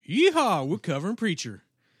Yeehaw, we're covering Preacher.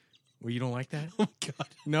 Well, you don't like that? Oh, God.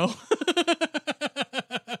 No?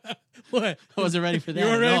 What? I wasn't ready for that. You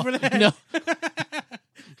weren't ready for that? No.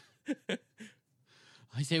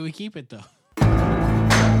 I say we keep it, though.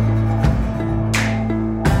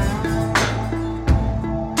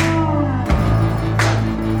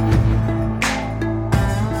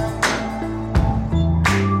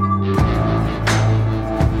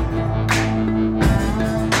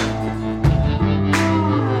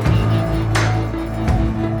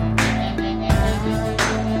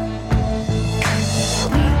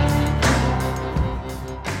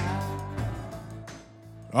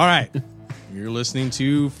 All right. You're listening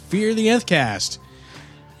to Fear the Nth Cast.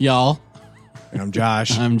 Y'all. And I'm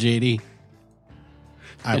Josh. I'm JD.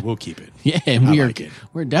 I will keep it. Yeah, I like it.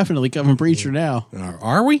 We're definitely covering Preacher now.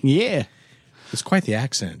 Are we? Yeah. It's quite the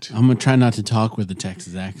accent. I'm going to try not to talk with a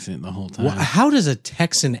Texas accent the whole time. Well, how does a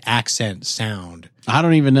Texan accent sound? I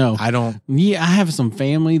don't even know. I don't. Yeah, I have some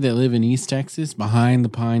family that live in East Texas, behind the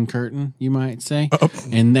pine curtain, you might say. Oh.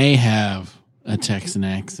 And they have a Texan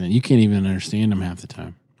accent. You can't even understand them half the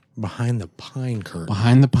time. Behind the pine curtain.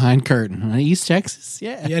 Behind the pine curtain. East Texas?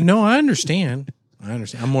 Yeah. Yeah, no, I understand.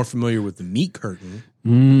 I'm more familiar with the meat curtain.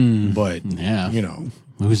 But, yeah. you know.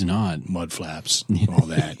 Who's not? Mud flaps, all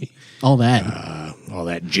that. All that. All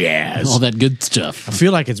that jazz. All that good stuff. I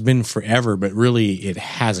feel like it's been forever, but really it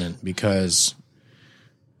hasn't, because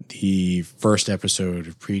the first episode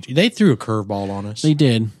of Preach, they threw a curveball on us. They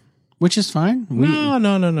did, which is fine. No.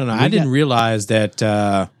 I didn't realize that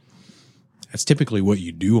that's typically what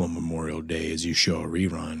you do on Memorial Day is you show a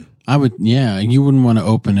rerun. You wouldn't want to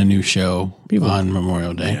open a new show on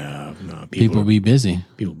Memorial Day. Yeah, no, people be busy.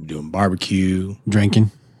 People be doing barbecue.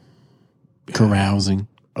 Drinking. Carousing.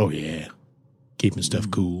 Oh, yeah. Keeping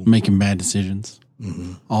stuff cool. Making bad decisions.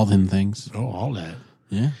 Mm-hmm. All them things. Oh, all that.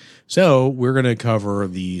 Yeah. So we're going to cover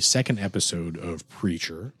the second episode of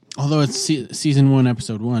Preacher. Although it's season 1,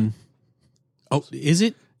 episode 1. Oh, is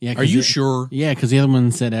it? Yeah. Are you sure? Yeah, because the other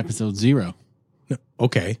one said episode 0. No,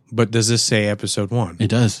 okay, but does this say episode 1? It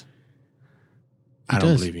does. I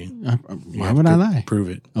don't believe you. Why would I lie? Prove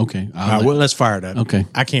it. Okay. Well, let's fire it up. Okay.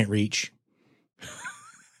 I can't reach.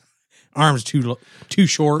 Arms too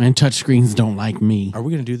short. And touchscreens don't like me. Are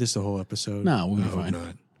we going to do this the whole episode? No, we'll be fine.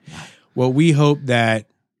 Not. Well, we hope that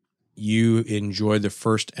you enjoyed the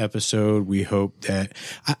first episode. We hope that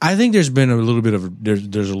I think there's been a little bit of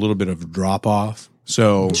there's a little bit of a drop off.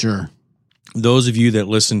 So sure, those of you that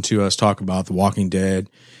listen to us talk about The Walking Dead,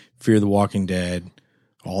 Fear the Walking Dead,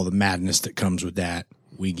 all the madness that comes with that,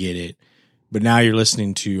 we get it. But now you're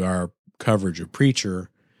listening to our coverage of Preacher.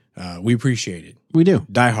 We appreciate it. We do.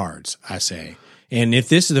 Diehards, I say. And if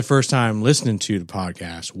this is the first time listening to the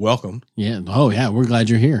podcast, welcome. Yeah. Oh, yeah. We're glad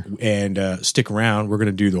you're here. And stick around. We're going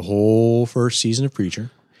to do the whole first season of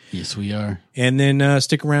Preacher. Yes, we are. And then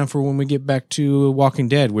stick around for when we get back to Walking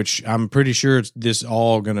Dead, which I'm pretty sure it's this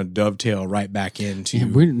all going to dovetail right back into. Yeah,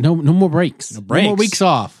 no more breaks. No breaks. No more weeks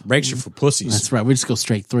off. Breaks are for pussies. That's right. We just go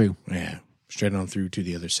straight through. Yeah. Straight on through to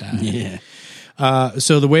the other side. Yeah.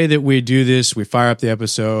 So the way that we do this, we fire up the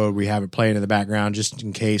episode, we have it playing in the background just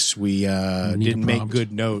in case we didn't make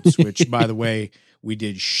good notes, which, by the way, we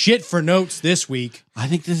did shit for notes this week. I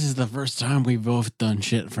think this is the first time we've both done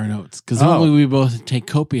shit for notes, because normally we both take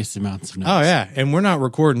copious amounts of notes. Oh, yeah. And we're not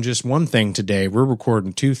recording just one thing today. We're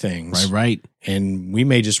recording 2 things. Right. And we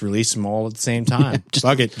may just release them all at the same time.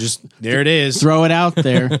 Fuck it. Just there it is. Throw it out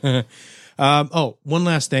there. One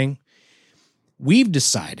last thing. We've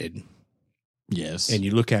decided... Yes. And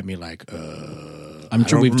you look at me like, I'm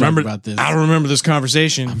sure we've talked about this. I don't remember this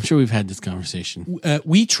conversation. I'm sure we've had this conversation.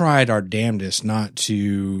 We tried our damnedest not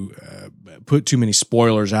to put too many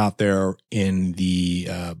spoilers out there in the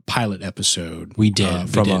pilot episode. We did.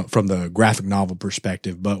 From the graphic novel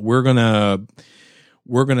perspective, but we're gonna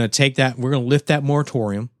take that. We're gonna lift that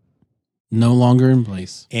moratorium. No longer in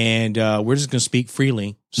place. And we're just going to speak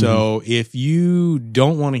freely. So if you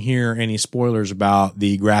don't want to hear any spoilers about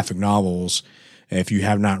the graphic novels, if you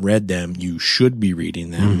have not read them, you should be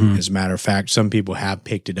reading them. As a matter of fact, some people have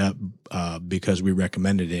picked it up because we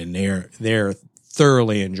recommended it, and they're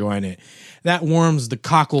thoroughly enjoying it. That warms the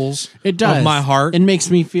cockles of my heart. It makes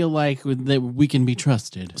me feel like that we can be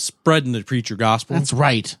trusted. Spreading the preacher gospel. That's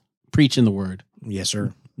right. Preaching the word. Yes,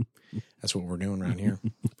 sir. That's what we're doing around here.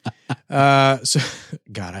 So,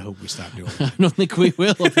 God, I hope we stop doing that. I don't think we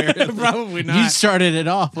will, apparently. Probably not. You started it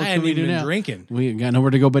off. What I can hadn't we even do been now? drinking. We got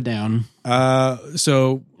nowhere to go but down.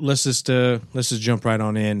 So let's just jump right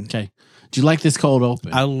on in. Okay. Do you like this cold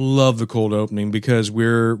open? I love the cold opening because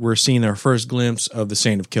we're seeing our first glimpse of the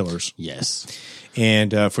Saint of Killers. Yes.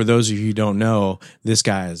 And for those of you who don't know, this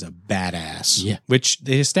guy is a badass. Yeah. Which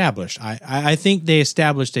they established. I think they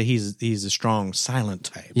established that he's a strong silent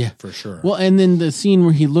type. Yeah. For sure. Well, and then the scene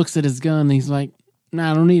where he looks at his gun, and he's like,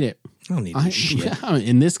 "Nah, I don't need it. I don't need this shit.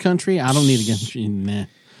 In this country, I don't need a gun." Nah.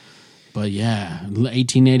 But yeah,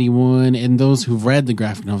 1881, and those who've read the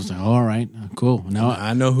graphic novels are like, all right, cool. Now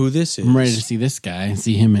I know who this is. I'm ready to see this guy and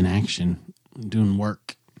see him in action doing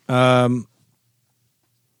work. Yeah.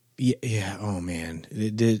 Oh man,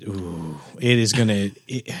 it is gonna.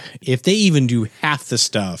 If they even do half the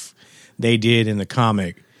stuff they did in the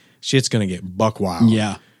comic, shit's gonna get buck wild.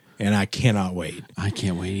 Yeah, and I cannot wait. I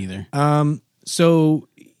can't wait either. So,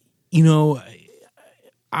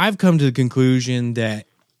 I've come to the conclusion that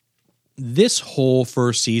this whole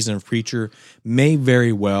first season of Preacher may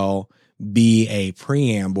very well be a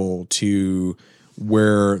preamble to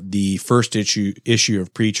where the first issue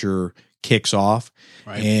of Preacher kicks off.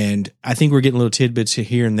 Right. And I think we're getting little tidbits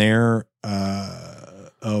here and there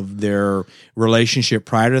of their relationship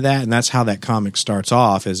prior to that. And that's how that comic starts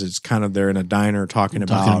off, as it's kind of they're in a diner talking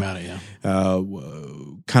about it, yeah.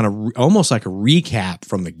 Kind of almost like a recap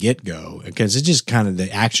from the get-go, because it just kind of,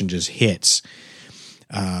 the action just hits.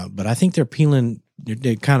 But I think they're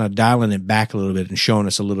kind of dialing it back a little bit and showing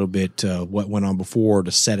us a little bit what went on before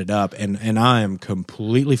to set it up. And I am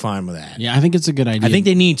completely fine with that. Yeah, I think it's a good idea. I think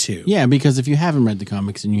they need to. Yeah, because if you haven't read the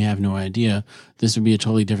comics and you have no idea, this would be a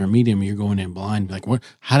totally different medium. You're going in blind. Like, what?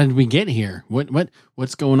 How did we get here?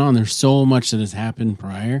 What's going on? There's so much that has happened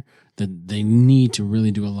prior that they need to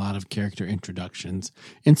really do a lot of character introductions.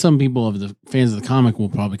 And some people of the fans of the comic will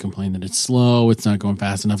probably complain that it's slow, it's not going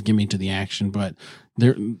fast enough, get me to the action, but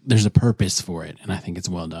there's a purpose for it, and I think it's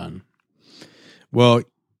well done. Well,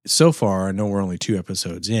 so far, I know we're only 2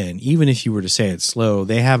 episodes in. Even if you were to say it's slow,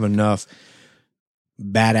 they have enough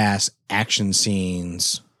badass action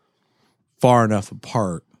scenes far enough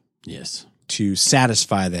apart, yes, to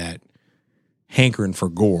satisfy that hankering for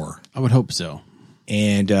gore. I would hope so.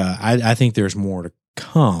 And I think there's more to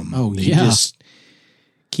come. Oh, you just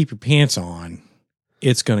keep your pants on.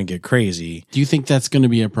 It's going to get crazy. Do you think that's going to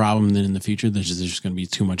be a problem then in the future? There's just going to be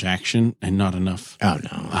too much action and not enough? Oh,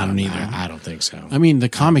 no. I don't either. I don't think so. I mean, the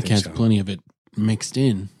comic has plenty of it mixed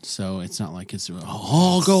in, so it's not like it's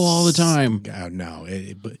all go all the time. No.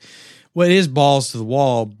 It is balls to the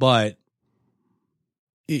wall, but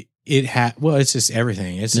it's just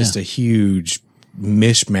everything. It's just a huge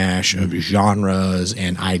mishmash of genres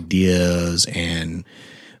and ideas and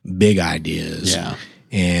big ideas. Yeah.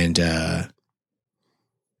 And,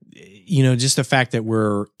 just the fact that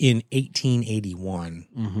we're in 1881.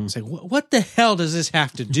 Mm-hmm. It's like, what the hell does this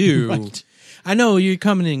have to do? Right. I know you're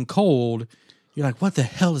coming in cold. You're like, what the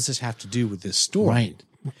hell does this have to do with this story? Right.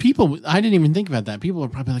 People, I didn't even think about that. People are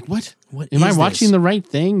probably like, what am I watching the right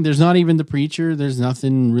thing? There's not even the preacher. There's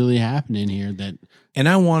nothing really happening here that. And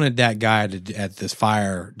I wanted that guy at this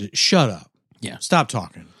fire to shut up. Yeah. Stop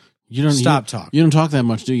talking. Stop talking. You don't talk that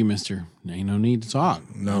much, do you, mister? Ain't no need to talk.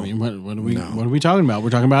 No. I mean, what are we talking about?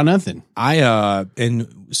 We're talking about nothing.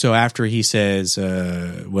 And so after he says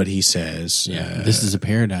what he says. Yeah. This is a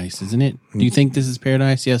paradise, isn't it? Do you think this is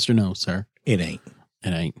paradise? Yes or no, sir? It ain't.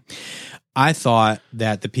 It ain't. I thought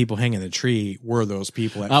that the people hanging the tree were those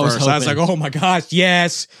people at first. Hoping. I was like, oh my gosh,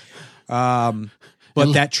 yes.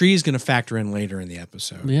 But that tree is going to factor in later in the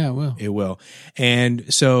episode. Yeah, it will. It will.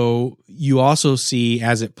 And so you also see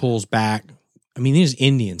as it pulls back, I mean, these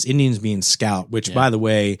Indians being scout, which by the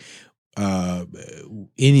way,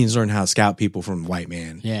 Indians learn how to scout people from the white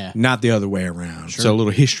man. Yeah. Not the other way around. Sure. So a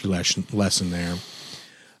little history lesson there.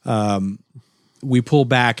 We pull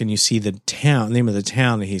back and you see the name of the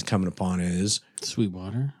town that he's coming upon is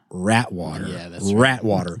Sweetwater. Ratwater. Yeah, that's right.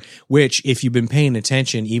 Ratwater. Which, if you've been paying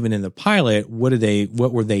attention, even in the pilot, what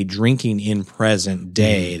were they drinking in present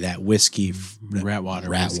day? That whiskey,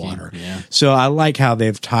 Ratwater. Yeah. So I like how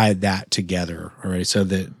they've tied that together. All right, so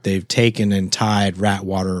that they've taken and tied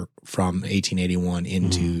Ratwater from 1881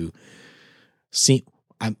 into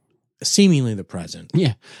seemingly the present.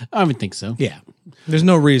 Yeah, I would think so. Yeah, there's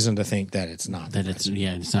no reason to think that it's not.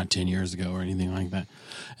 It's not 10 years ago or anything like that.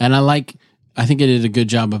 And I think it did a good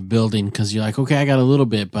job of building, because you're like, okay, I got a little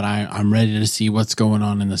bit, but I'm ready to see what's going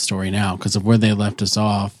on in the story now because of where they left us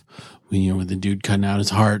off. With the dude cutting out his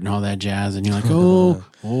heart and all that jazz, and you're like,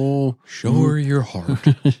 oh, show her your heart.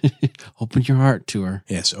 Open your heart to her.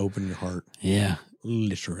 Yes, open your heart. Yeah.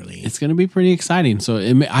 Literally. It's going to be pretty exciting. So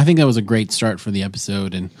I think that was a great start for the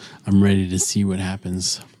episode, and I'm ready to see what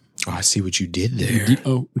happens. Oh, I see what you did there. Did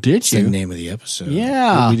you? That's the name of the episode.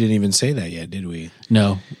 Yeah. We didn't even say that yet, did we?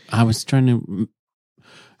 No. I was trying to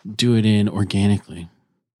do it in organically.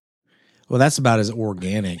 Well, that's about as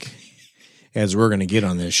organic as we're going to get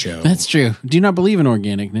on this show. That's true. Do you not believe in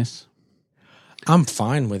organicness? I'm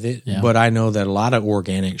fine with it, but I know that a lot of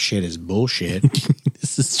organic shit is bullshit.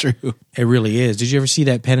 This is true. It really is. Did you ever see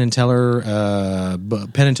that Penn and Teller's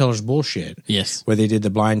bullshit? Yes. Where they did the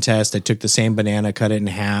blind test. They took the same banana, cut it in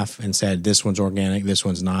half, and said, this one's organic, this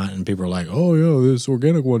one's not. And people are like, oh, yeah, this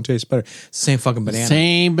organic one tastes better. It's the same fucking banana.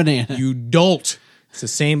 Same banana. You dolt. It's the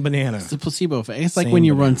same banana. It's the placebo effect. It's like when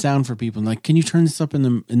you run sound for people and like, can you turn this up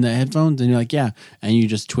in the headphones? And you're like, yeah. And you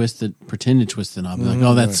just twist it, pretend to twist it up. You're like,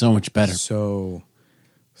 oh, that's so much better. So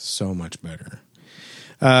much better.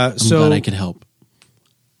 I'm glad I could help.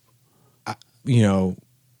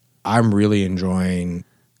 I'm really enjoying.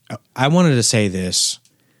 I wanted to say this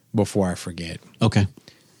before I forget. Okay.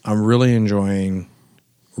 I'm really enjoying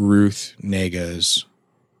Ruth Nega's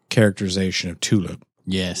characterization of Tulip.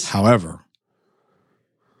 Yes. However,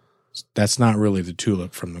 that's not really the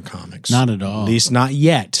Tulip from the comics. Not at all. At least not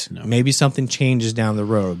yet. No. Maybe something changes down the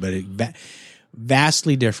road, but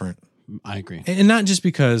vastly different. I agree. And not just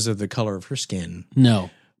because of the color of her skin. No.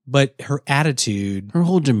 But her attitude. Her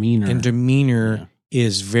whole demeanor. And demeanor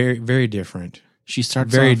is very, very different. She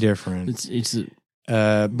starts very off, different.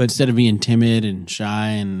 But instead of being timid and shy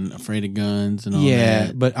and afraid of guns and all that.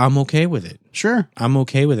 Yeah, but I'm okay with it. Sure. I'm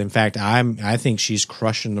okay with it. In fact, I think she's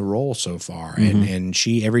crushing the role so far. And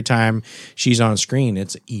she, every time she's on screen,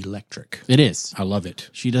 it's electric. It is. I love it.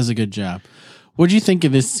 She does a good job. What do you think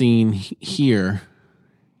of this scene here?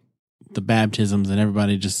 The baptisms and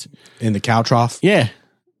everybody just in the cow trough? Yeah.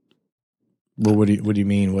 Well, what do you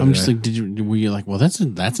mean? I'm just like, were you like, well, that's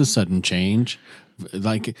a sudden change.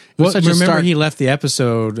 Like, remember he left the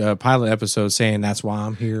episode, pilot episode, saying that's why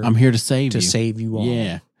I'm here. I'm here to save you. To save you all.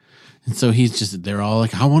 Yeah. And so they're all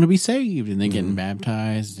like, I want to be saved. And they're getting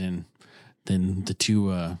baptized. And then the two,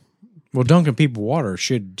 well, dunking people water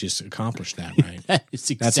should just accomplish that, right?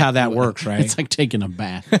 That's how that works, right? It's like taking a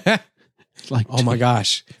bath. It's like, oh my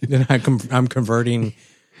gosh. Then I'm converting.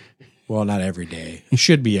 Well, not every day. It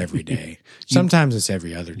should be every day. Sometimes it's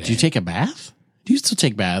every other day. Do you take a bath? Do you still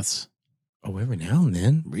take baths? Oh, every now and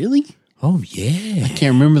then. Really? Oh, yeah. I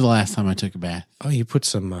can't remember the last time I took a bath. Oh, you put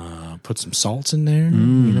some salts in there,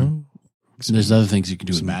 you know? There's other things you can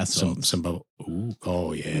do with bath salts.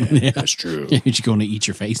 Oh, yeah. That's true. Yeah, you're going to eat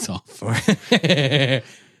your face off.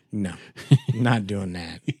 No, not doing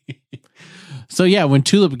that. So, yeah, when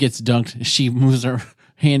Tulip gets dunked, she moves her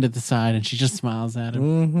hand at the side and she just smiles at him.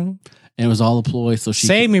 Mm-hmm. And it was all a ploy. So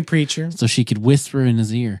Save me, preacher. So she could whisper in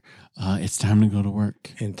his ear, it's time to go to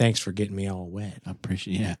work. And thanks for getting me all wet. I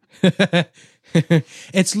appreciate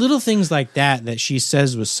It's little things like that she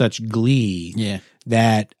says with such glee. Yeah.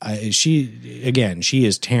 That she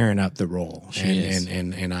is tearing up the role. She is.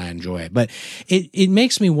 And I enjoy it. But it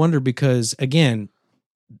makes me wonder because, again,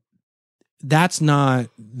 that's not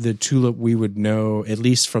the Tulip we would know, at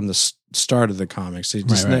least from the start of the comics. It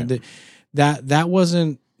just, right. That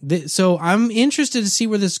wasn't. So I'm interested to see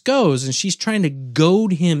where this goes. And she's trying to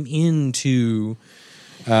goad him into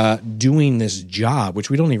doing this job, which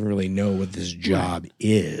we don't even really know what this job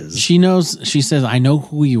is. She knows. She says, "I know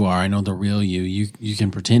who you are. I know the real you. You can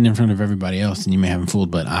pretend in front of everybody else, and you may have them fooled.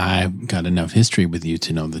 But I've got enough history with you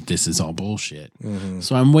to know that this is all bullshit. Mm-hmm.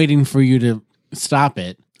 So I'm waiting for you to stop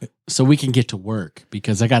it." So we can get to work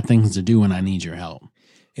because I got things to do and I need your help.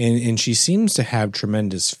 And she seems to have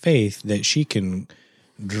tremendous faith that she can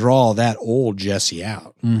draw that old Jesse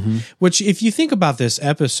out. Mm-hmm. Which, if you think about this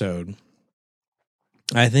episode,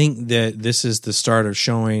 I think that this is the start of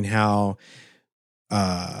showing how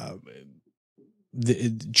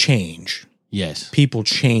the change. Yes. People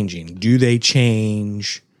changing. Do they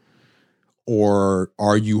change? Or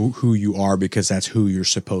are you who you are because that's who you're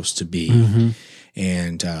supposed to be? Mm-hmm.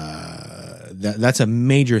 And that's a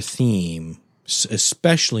major theme,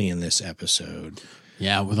 especially in this episode.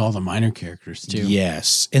 Yeah, with all the minor characters, too.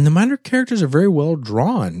 Yes. And the minor characters are very well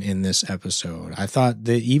drawn in this episode. I thought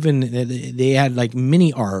that even they had like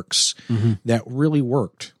mini arcs that really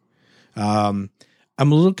worked. I'm a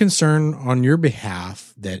little concerned on your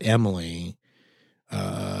behalf that Emily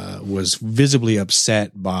was visibly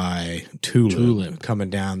upset by Tulip coming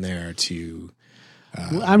down there to...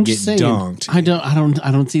 I'm just saying, dunked. I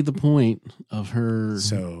don't see the point of her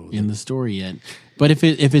in the story yet. But if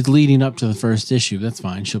it's leading up to the first issue, that's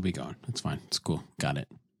fine. She'll be gone. That's fine. It's cool. Got it.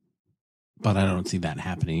 But I don't see that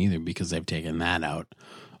happening either because they've taken that out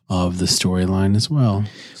of the storyline as well.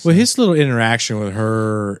 So. Well, his little interaction with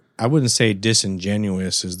her, I wouldn't say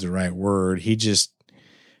disingenuous is the right word.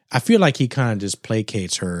 I feel like he kind of just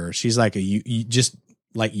placates her. She's like you just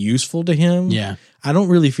like useful to him. Yeah. I don't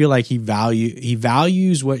really feel like he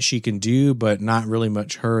values what she can do, but not really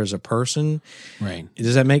much her as a person. Right.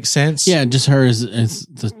 Does that make sense? Yeah, just her as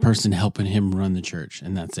the person helping him run the church,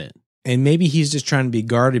 and that's it. And maybe he's just trying to be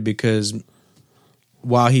guarded because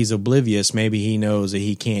while he's oblivious, maybe he knows that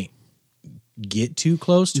he can't get too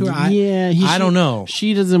close to her. I don't know.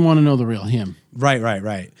 She doesn't want to know the real him.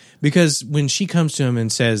 Right. Because when she comes to him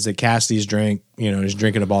and says that Cassidy's is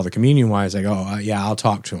drinking up all the communion wine, it's like, oh, yeah, I'll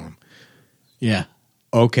talk to him. Yeah.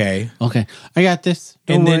 Okay. I got this.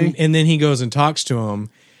 Don't worry. And then he goes and talks to him,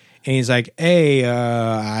 and he's like, hey,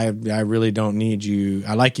 I really don't need you.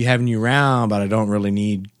 I like you having you around, but I don't really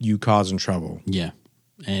need you causing trouble. Yeah.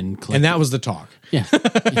 And that was the talk. Yeah.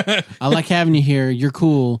 I like having you here. You're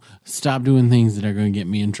cool. Stop doing things that are going to get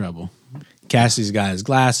me in trouble. Cassie's got his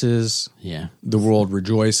glasses. Yeah. The world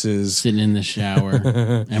rejoices. Sitting in the shower.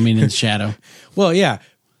 In the shadow. Well, yeah.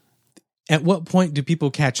 At what point do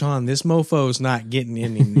people catch on? This mofo's not getting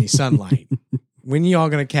any sunlight. When y'all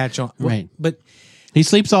going to catch on? Right. But he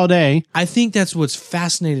sleeps all day. I think that's what's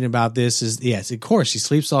fascinating about this is, yes, of course, he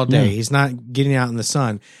sleeps all day. Yeah. He's not getting out in the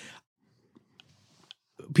sun.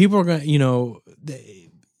 People are going to,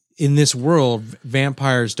 in this world,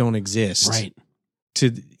 vampires don't exist. Right.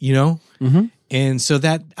 Mm-hmm. And so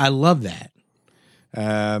that, I love that.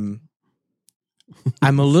 I'm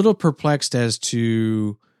a little perplexed as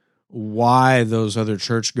to why those other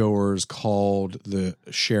churchgoers called the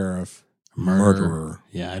sheriff murderer.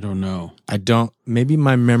 Yeah, I don't know. Maybe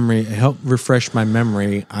my memory, help refresh my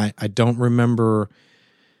memory. I don't remember.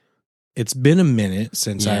 It's been a minute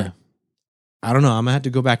since I don't know. I'm going to have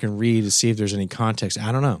to go back and read to see if there's any context.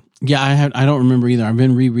 I don't know. Yeah, I don't remember either. I've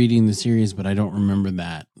been rereading the series, but I don't remember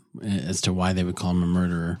that as to why they would call him a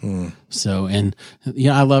murderer. So, and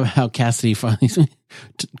I love how Cassidy finally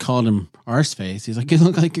called him Arseface. He's like, you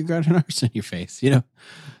look like you got an arse in your face.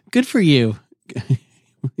 Good for you.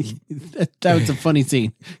 that was a funny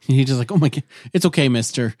scene. And he's just like, oh my God, it's okay,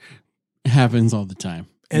 mister. It happens all the time.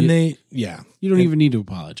 And you don't even need to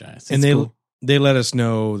apologize. And they let us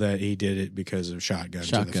know that he did it because of shotgun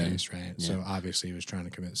to the face, right? Yeah. So obviously he was trying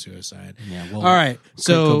to commit suicide. Yeah. Well, all right.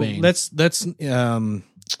 So let's do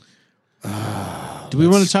we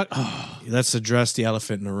want to talk? Let's address the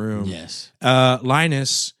elephant in the room. Yes.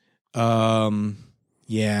 Linus.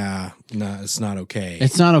 Yeah. No, it's not okay.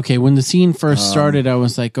 It's not okay. When the scene first started, I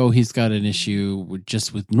was like, oh, he's got an issue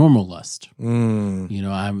with normal lust. I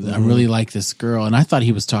really like this girl. And I thought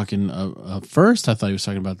he was talking, first, I thought he was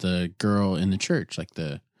talking about the girl in the church, like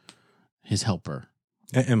his helper.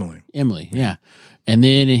 Emily, yeah. And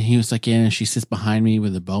then he was like, yeah, she sits behind me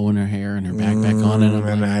with a bow in her hair and her backpack on.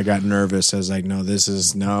 And I got nervous. I was like, no, this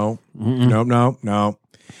is nope.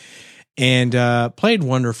 And played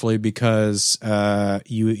wonderfully because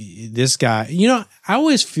this guy, I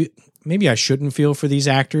always feel, maybe I shouldn't feel for these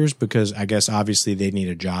actors because I guess obviously they need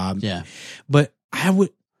a job. Yeah. But I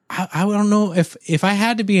don't know if I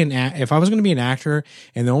had to be if I was going to be an actor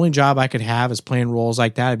and the only job I could have is playing roles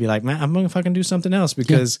like that, I'd be like, man, I'm going to fucking do something else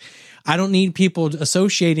because I don't need people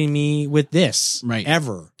associating me with this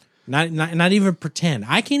ever. Not even pretend.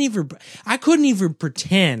 I couldn't even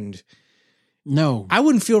pretend. No, I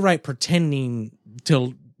wouldn't feel right pretending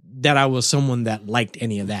that I was someone that liked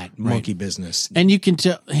any of that monkey business. And you can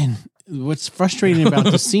tell. And what's frustrating about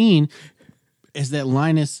the scene is that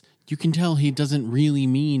Linus, you can tell he doesn't really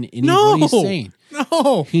mean what he's saying.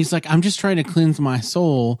 No, he's like, I'm just trying to cleanse my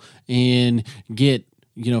soul and get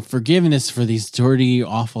forgiveness for these dirty,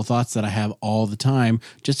 awful thoughts that I have all the time,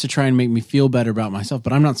 just to try and make me feel better about myself.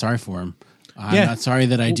 But I'm not sorry for him. I'm not sorry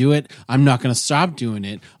that I do it. I'm not going to stop doing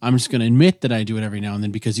it. I'm just going to admit that I do it every now and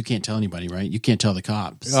then because you can't tell anybody, right? You can't tell the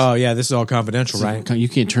cops. Oh, yeah. This is all confidential, right? You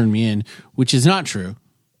can't turn me in, which is not true.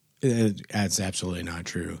 That's absolutely not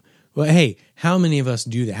true. Well, hey, how many of us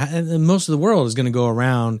do that? And most of the world is going to go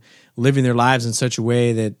around living their lives in such a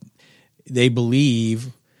way that they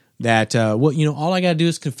believe that, all I got to do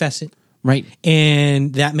is confess it. Right.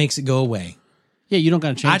 And that makes it go away. Yeah, you don't got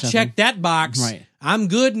to change something. Checked that box. Right. I'm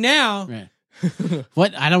good now. Right.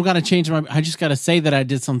 What? I don't got to change I just got to say that I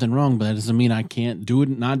did something wrong, but that doesn't mean I can't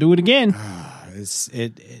not do it again.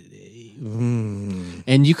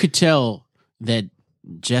 And you could tell that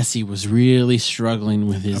Jesse was really struggling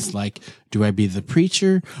with his do I be the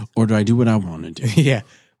preacher or do I do what I want to do? Yeah,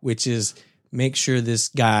 which is make sure this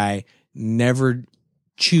guy never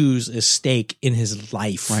choose a steak in his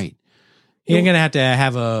life. Right. He ain't gonna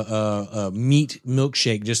have a meat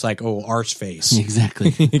milkshake just like Arseface.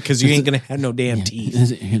 Exactly. Because you ain't gonna have no damn teeth.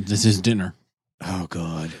 This is dinner. Oh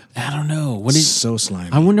God. I don't know. So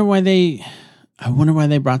slimy. I wonder why they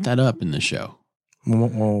brought that up in the show.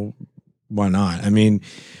 Well, why not? I mean,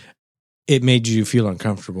 it made you feel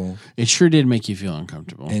uncomfortable. It sure did make you feel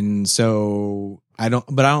uncomfortable. And so I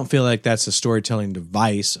don't feel like that's a storytelling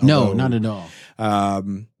device. No, not at all.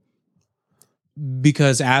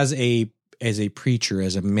 Because as a preacher,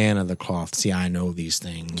 as a man of the cloth, see, I know these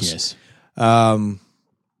things. Yes.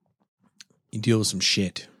 You deal with some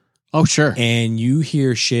shit. Oh, sure. And you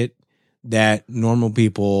hear shit that normal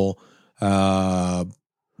people can't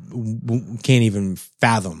even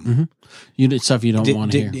fathom. Mm-hmm. Stuff you don't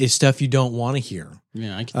want to hear. It's stuff you don't want to hear.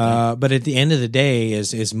 Yeah, I can. But at the end of the day,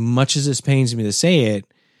 as much as this pains me to say it,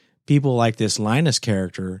 people like this Linus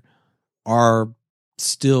character are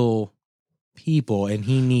still people, and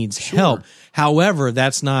he needs help. However,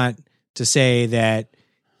 that's not to say that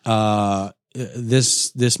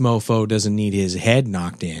this mofo doesn't need his head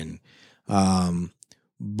knocked in.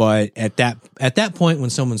 But at that point, when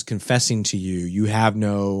someone's confessing to you, you have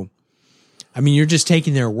no. I mean, you're just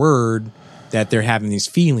taking their word that they're having these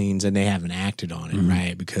feelings and they haven't acted on it,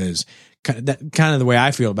 right? Because that kind of the way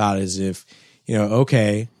I feel about it is if,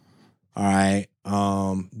 okay, all right,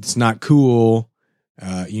 it's not cool.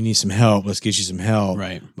 You need some help. Let's get you some help.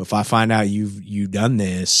 Right. But if I find out you've done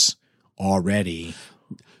this already,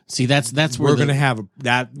 see, that's where we're gonna have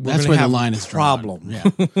the line is problem. Yeah,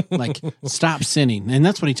 like stop sinning, and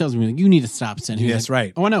that's what he tells me. Like, you need to stop sinning. That's like,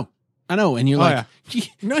 right. Oh, I know, and you're like,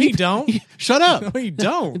 no, you don't. Shut up. No, you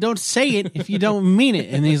don't. Don't say it if you don't mean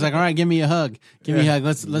it. And he's like, all right, give me a hug. Give me a hug.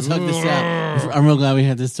 Let's hug this out. I'm real glad we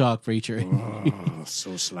had this talk, preacher. Oh,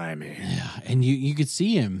 so slimy. Yeah, and you could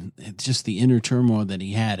see him, just the inner turmoil that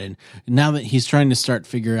he had, and now that he's trying to start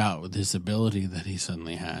figure out with this ability that he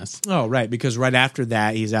suddenly has. Oh, right, because right after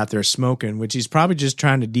that, he's out there smoking, which he's probably just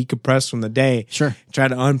trying to decompress from the day. Sure. Try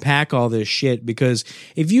to unpack all this shit, because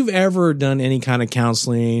if you've ever done any kind of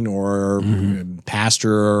counseling or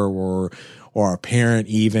pastor or a parent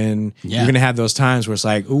even, you're going to have those times where it's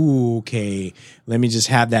like, ooh, okay, let me just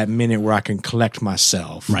have that minute where I can collect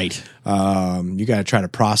myself. Right. You got to try to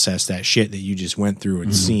process that shit that you just went through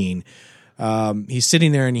and seen. He's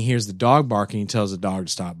sitting there and he hears the dog barking. He tells the dog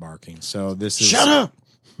to stop barking. So this is... Shut up!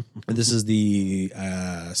 This is the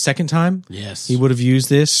second time he would have used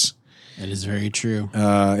this. That is very true.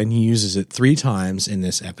 And he uses it 3 times in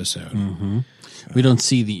this episode. Mm-hmm. We don't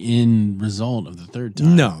see the end result of the third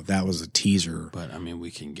time. No, that was a teaser. But, I mean, we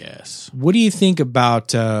can guess. What do you think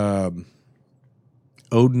about Odin?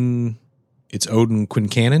 It's Odin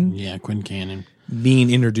Quincannon? Yeah, Quincannon. Being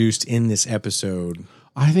introduced in this episode.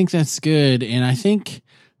 I think that's good. And I think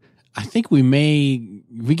we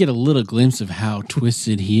get a little glimpse of how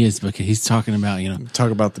twisted he is, because he's talking about, Talk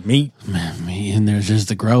about the meat. And there's just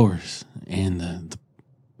the growers and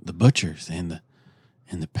the butchers and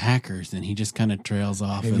the packers, and he just kind of trails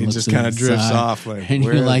off and he looks just kind of drifts side, off like, and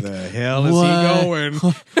where you're like, the hell is he going?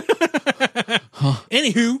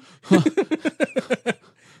 Anywho.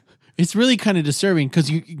 It's really kind of disturbing, because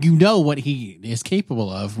you know what he is capable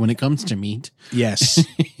of when it comes to meat. Yes.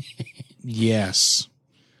 Yes.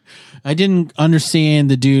 I didn't understand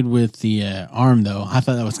the dude with the arm, though. I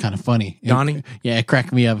thought that was kind of funny. Donnie? It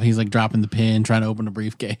cracked me up. He's like dropping the pin, trying to open a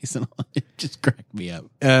briefcase, and all. It just cracked me up.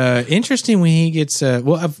 Interesting when he gets,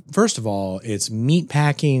 first of all, it's meat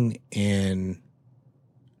packing and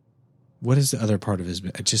what is the other part of his,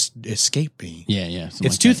 it just escaped me. Yeah.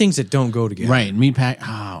 It's two things that don't go together. Right, meat pack.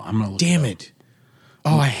 Oh, I'm going to look Damn it.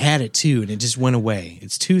 Oh, I had it too, and it just went away.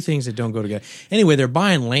 It's two things that don't go together. Anyway, they're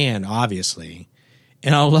buying land, obviously.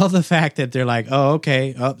 And I love the fact that they're like, oh,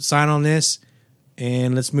 okay, sign on this,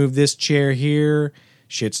 and let's move this chair here.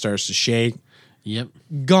 Shit starts to shake. Yep.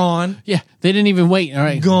 Gone. Yeah, they didn't even wait. All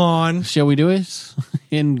right. Gone. Shall we do it?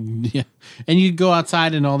 And you go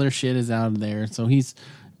outside and all their shit is out of there. So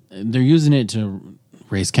they're using it to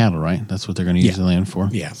raise cattle, right? That's what they're going to use the land for.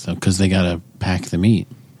 Yeah. So because they got to pack the meat.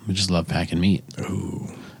 We just love packing meat. Ooh.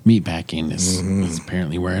 Meat packing is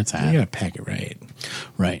apparently where it's at. You got to pack it right.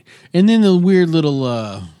 Right. And then the weird little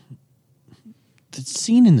the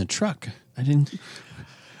scene in the truck. I don't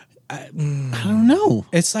know.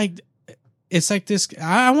 It's like this.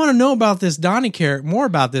 I want to know about this Donnie character, more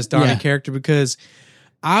about this Donnie character, because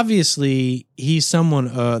obviously he's someone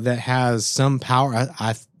that has some power.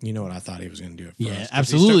 You know what I thought he was going to do at first. Yeah,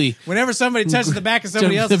 absolutely. Whenever somebody touches the back of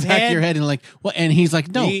somebody else's the back of your head and like, what? And he's like,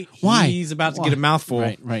 no, why? He's about to get a mouthful.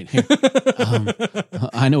 Right. Here.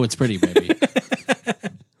 I know it's pretty, baby.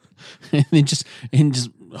 And then just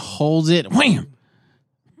holds it, wham,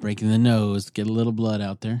 breaking the nose, get a little blood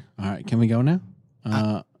out there. All right, can we go now?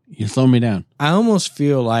 You're slowing me down. I almost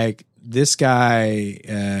feel like this guy,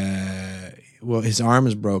 his arm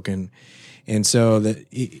is broken, And so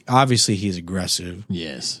obviously he's aggressive.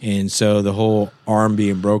 Yes. And so the whole arm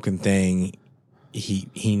being broken thing, he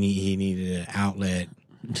needed an outlet.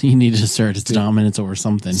 He needed to assert his dominance over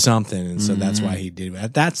something. And so that's why he did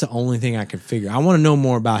it. That's the only thing I could figure. I want to know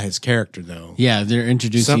more about his character, though. Yeah, they're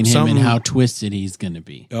introducing him and how twisted he's going to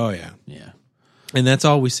be. Oh, yeah. Yeah. And that's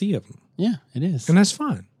all we see of him. Yeah, it is. And that's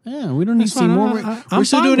fine. Yeah, we don't need to see more. We're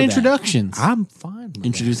still doing introductions. I'm fine with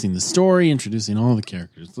introducing the story, introducing all the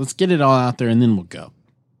characters. Let's get it all out there, and then we'll go.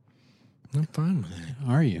 I'm fine with that.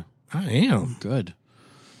 Are you? I am. Good.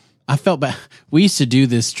 I felt bad. We used to do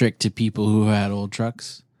this trick to people who had old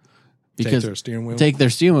trucks. Because take their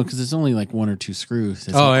steering wheel because it's only like 1 or 2 screws.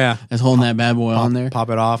 That's holding that bad boy on there. Pop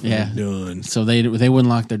it off. Yeah, and done. So they wouldn't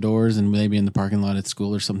lock their doors, and maybe in the parking lot at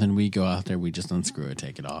school or something, we go out there, we just unscrew it,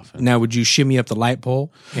 take it off. Now, would you shimmy up the light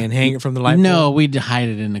pole and hang it from the light pole? No, we'd hide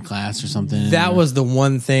it in the class or something. That was the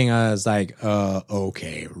one thing I was like,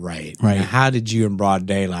 okay, right. Now, how did you in broad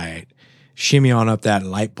daylight shimmy on up that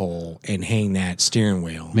light pole and hang that steering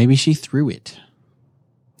wheel? Maybe she threw it.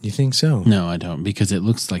 You think so? No, I don't, because it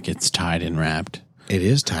looks like it's tied and wrapped. It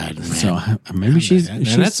is tied and wrapped. So maybe she's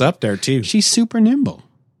that's up there too. She's super nimble.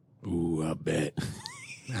 Ooh, I bet.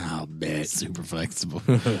 I'll bet. Super flexible.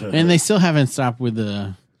 And they still haven't stopped with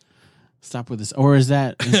this. Or is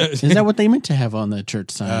that what they meant to have on the church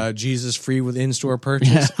sign? Jesus free with in-store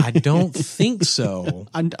purchase? I don't think so.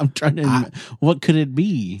 I'm trying to. What could it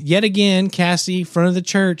be? Yet again, Cassie, front of the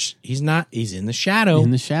church. He's in the shadow. In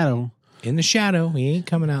the shadow. In the shadow. He ain't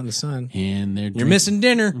coming out in the sun. And you're missing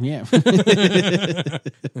dinner. Yeah.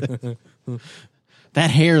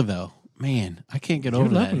 That hair, though. Man, I can't get over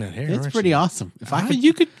that. Loving that hair. It's pretty awesome. If I could,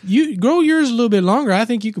 you grow yours a little bit longer. I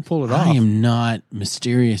think you could pull it off. I am not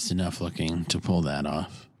mysterious enough looking to pull that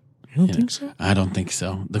off. You don't think so? I don't think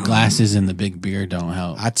so. The glasses and the big beard don't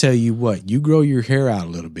help. I tell you what, you grow your hair out a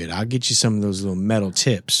little bit. I'll get you some of those little metal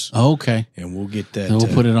tips. Okay. And we'll get that. So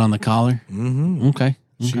we'll put it on the collar? Mm-hmm. Okay.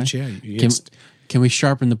 Shoot you. Can we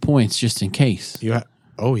sharpen the points just in case?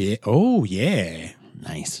 Oh, yeah.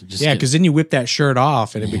 Nice. Because then you whip that shirt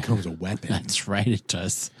off and it becomes a weapon. That's right, it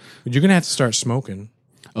does. But you're going to have to start smoking.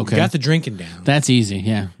 Okay. You got the drinking down. That's easy,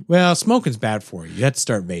 yeah. Well, smoking's bad for you. You have to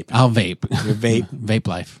start vaping. I'll vape. You vape. Vape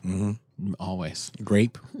life. Mm-hmm. Always.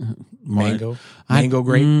 Grape. Mango.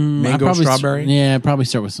 Grape. Mango, strawberry. I'd probably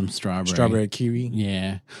start with some strawberry. Strawberry kiwi.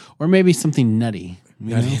 Yeah. Or maybe something nutty.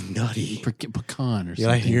 Nutty. Pecan or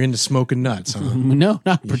something. You're into smoking nuts, huh? No,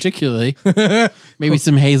 not particularly. Maybe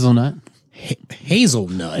some hazelnut.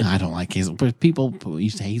 Hazelnut? I don't like hazelnut. But people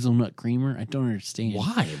use hazelnut creamer. I don't understand.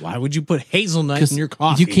 Why? Why would you put hazelnut in your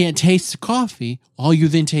coffee? You can't taste the coffee. All you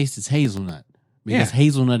then taste is hazelnut. Because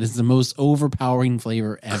hazelnut is the most overpowering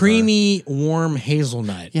flavor ever. Creamy, warm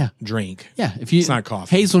hazelnut drink. Yeah. It's not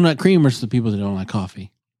coffee. Hazelnut creamer is the people that don't like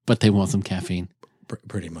coffee, but they want some caffeine.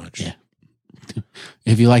 Pretty much. Yeah.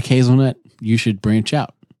 If you like hazelnut, you should branch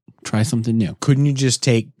out. Try something new. Couldn't you just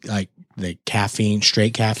take like the caffeine,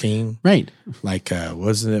 straight caffeine? Right. Like,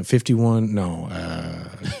 wasn't it 51? No.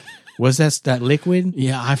 Was that liquid?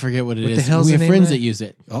 Yeah, I forget what it is. The hell's we the have name friends of that use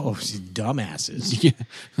it. Oh, dumbasses. Yeah.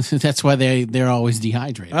 That's why they're always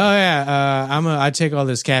dehydrated. Oh, yeah. I take all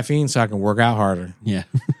this caffeine so I can work out harder. Yeah.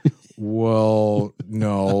 Well,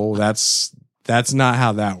 no, that's not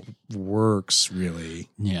how that works, really.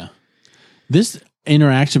 Yeah. This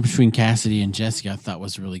interaction between Cassidy and Jesse, I thought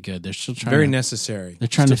was really good. They're still trying necessary. They're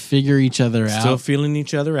trying to figure each other out. Still feeling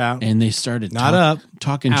each other out. And they started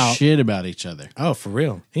talking shit about each other. Oh, for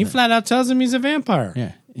real. He flat out tells him he's a vampire.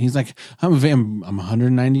 Yeah. He's like, I'm a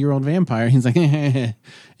 190-year-old vampire. He's like, and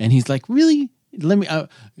he's like, really? Let me.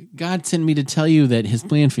 God sent me to tell you that his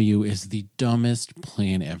plan for you is the dumbest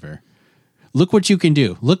plan ever. Look what you can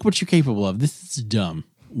do. Look what you're capable of. This is dumb.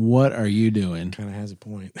 What are you doing? Kind of has a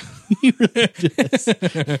point. He really does.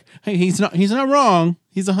 Hey, he's not wrong.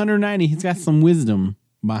 He's 190. He's got some wisdom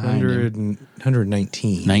behind him.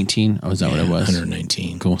 119. 19? Oh, is that what it was?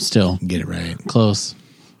 119. Cool. Still. Get it right. Close.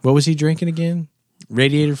 What was he drinking again?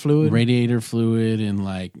 Radiator fluid? Radiator fluid and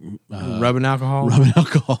like... rubbing alcohol? Rubbing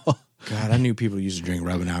alcohol. God, I knew people used to drink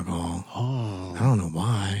rubbing alcohol. Oh. I don't know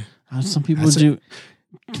why. Some people do...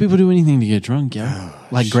 Do people do anything to get drunk? Yeah,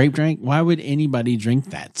 like grape drink. Why would anybody drink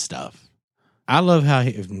that stuff? I love how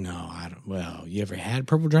I don't. Well, you ever had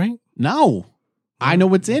purple drink? No, I know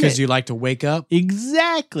what's in it because you like to wake up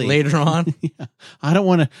exactly later on. Yeah. I don't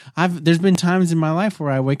want to. There's been times in my life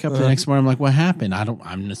where I wake up the next morning. I'm like, what happened?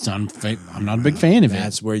 I'm not a big fan of it.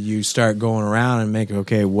 That's where you start going around and make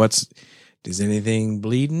Is anything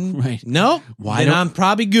bleeding? Right. No. I'm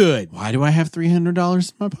probably good. Why do I have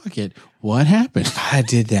 $300 in my pocket? What happened? I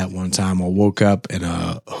did that one time. I woke up in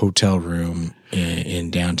a hotel room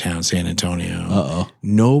in downtown San Antonio. Uh-oh.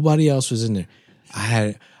 Nobody else was in there.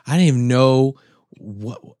 I didn't even know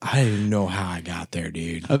how I got there,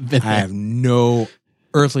 dude. I have no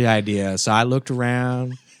earthly idea. So I looked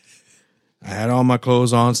around. I had all my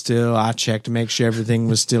clothes on still. I checked to make sure everything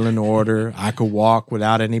was still in order. I could walk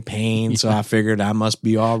without any pain, so I figured I must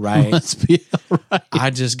be all right. Must be all right. I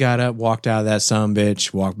just got up, walked out of that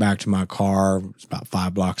sumbitch, walked back to my car. It was about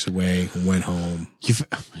 5 blocks away, and went home.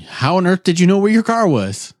 How on earth did you know where your car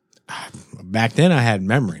was? Back then, I had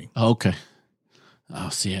memory. Oh, okay. Oh,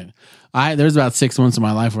 see it. There's about 6 months of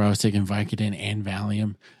my life where I was taking Vicodin and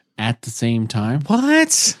Valium at the same time.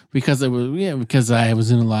 What? Because I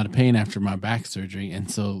was in a lot of pain after my back surgery,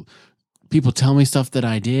 and so people tell me stuff that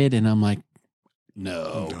I did, and I'm like,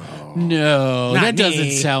 no, that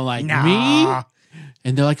doesn't sound like me.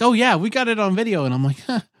 And they're like, oh yeah, we got it on video, and I'm like,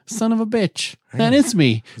 son of a bitch, that is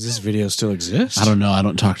me. Does this video still exist? I don't know. I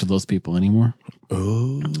don't talk to those people anymore.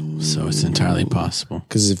 Oh, so it's entirely possible.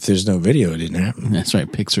 Because if there's no video, it didn't happen. That's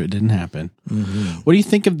right. Picture it didn't happen. Mm-hmm. What do you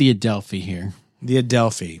think of the Adelphi here? The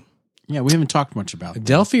Adelphi. Yeah, we haven't talked much about that.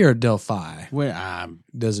 Adelphi or Adelphi?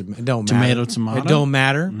 It don't matter. Tomato. It don't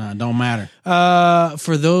matter. No, it don't matter.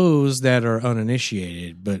 For those that are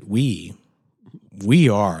uninitiated, but we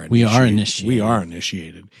are initiated. We are initiated. We are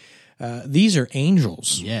initiated. These are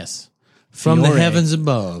angels. Yes. From the heavens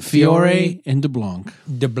above. Fiore and DeBlanc.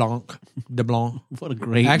 DeBlanc. What a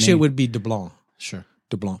great Actually, name. it would be DeBlanc. Sure.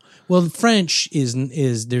 DeBlanc. Well, French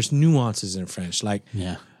is there's nuances in French. Like,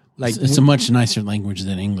 yeah. Like it's a much nicer language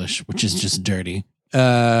than English, which is just dirty.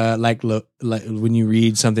 Like when you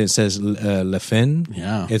read something that says la fin,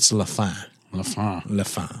 yeah, it's la fin. La fin. La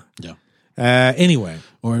fin. Yeah. Anyway.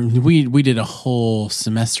 Or we did a whole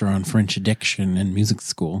semester on French addiction in music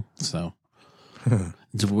school, so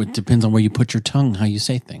it depends on where you put your tongue, how you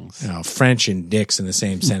say things. French and dicks in the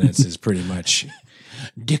same sentence is pretty much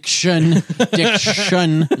diction.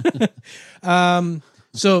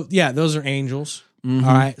 So yeah, those are angels. Mm-hmm.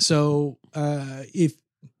 All right. So if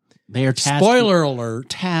they are spoiler alert,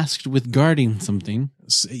 tasked with guarding something,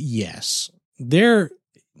 yes,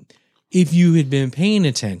 if you had been paying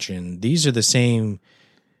attention, these are the same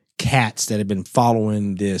cats that have been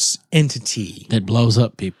following this entity that blows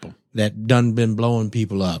up people, that done been blowing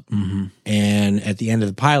people up. Mm-hmm. And at the end of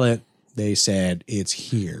the pilot, they said it's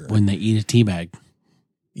here when they eat a tea bag.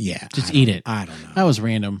 Yeah, just eat it. I don't know. That was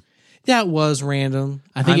random. That was random.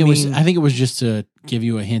 I think it was just to give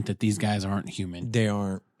you a hint that these guys aren't human. They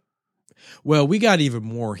aren't. Well, we got even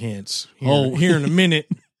more hints here in a minute.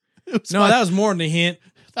 That was more than a hint.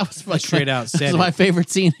 That was straight out said That was my favorite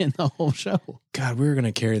scene in the whole show. God, we were going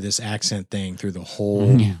to carry this accent thing through the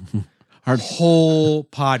whole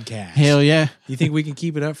podcast. Hell yeah. You think we can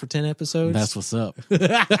keep it up for 10 episodes? That's what's up.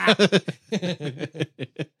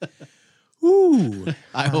 Ooh.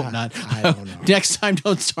 I hope not. I don't know. Next time,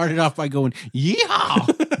 don't start it off by going, yeehaw.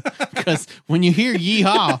 Because when you hear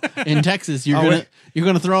yeehaw in Texas, you're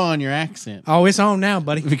gonna throw on your accent. Oh, it's on now,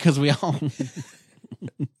 buddy. Because we all.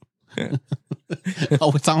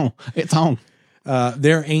 Oh, it's on. It's on.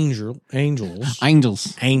 They're angels.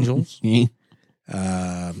 Angels.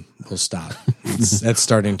 We'll stop. That's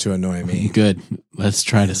starting to annoy me. Good. Let's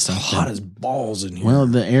try to stop. Hot as balls in here. Well,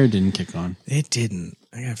 the air didn't kick on. It didn't.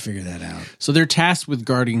 I gotta figure that out. So they're tasked with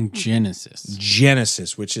guarding Genesis.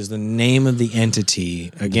 Genesis, which is the name of the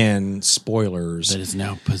entity. Again, spoilers. That is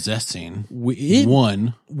now possessing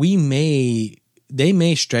one. They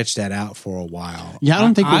may stretch that out for a while. Yeah, I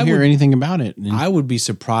don't think we'll hear anything about it. I would be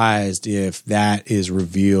surprised if that is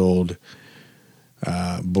revealed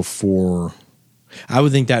before. I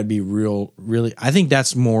would think that would be really. I think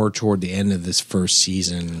that's more toward the end of this first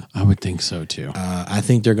season. I would think so too. I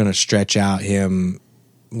think they're going to stretch out him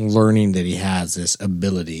learning that he has this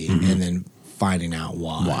ability and then finding out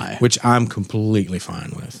why. Which I'm completely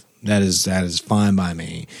fine with. That is fine by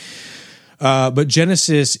me. But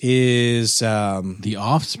Genesis is the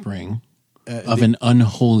offspring of an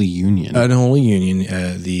unholy union. Unholy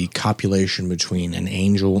union, the copulation between an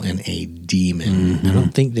angel and a demon. Mm-hmm. I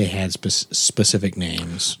don't think they had specific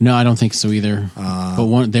names. No, I don't think so either.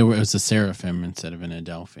 But it was a seraphim instead of an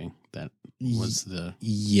Adelphi. That was the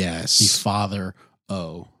father.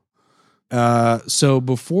 So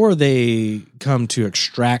before they come to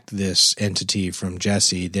extract this entity from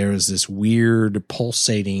Jesse, there is this weird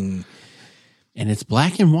pulsating. And it's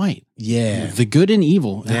black and white. Yeah. The good and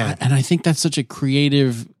evil. Yeah. And I think that's such a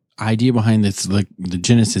creative idea behind this. Like the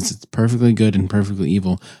Genesis, it's perfectly good and perfectly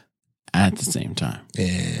evil at the same time.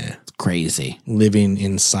 Yeah. It's crazy. Living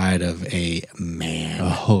inside of a man. A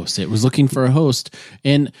host. It was looking for a host.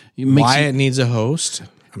 And why it needs a host?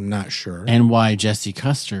 I'm not sure. And why Jesse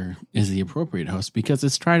Custer is the appropriate host, because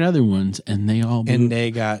it's tried other ones and they all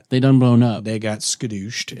they done blown up. They got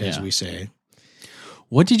skadooshed, as we say.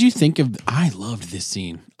 What did you think of? I loved this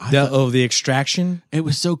scene. The extraction. It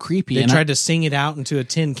was so creepy. They tried to sing it out into a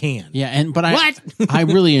tin can. Yeah, but I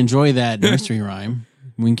really enjoy that nursery rhyme.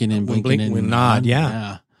 Winking and blinking and nod.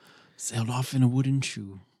 Yeah. Sailed off in a wooden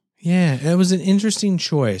shoe. Yeah, it was an interesting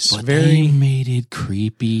choice. But they made it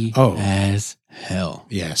creepy as hell.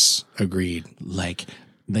 Yes, agreed. Like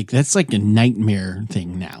that's like a nightmare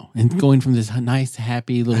thing now. And going from this nice,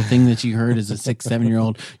 happy little thing that you heard as a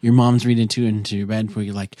 6-7-year-old, your mom's reading into your bed where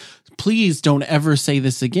you're like, please don't ever say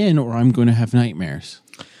this again or I'm going to have nightmares.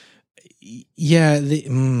 Yeah,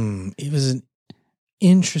 it was an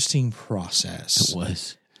interesting process. It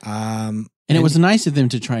was. And it was nice of them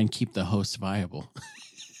to try and keep the host viable.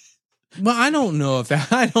 Well, I don't know if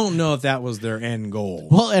that was their end goal.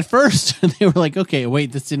 Well, at first they were like, "Okay,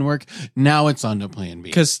 wait, this didn't work. Now it's on to Plan B."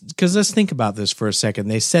 Because let's think about this for a second.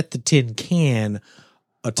 They set the tin can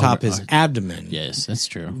atop his abdomen. Yes, that's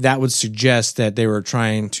true. That would suggest that they were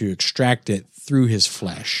trying to extract it through his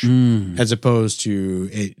flesh, as opposed to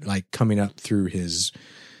it like coming up through his.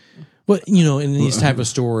 Well, in these type of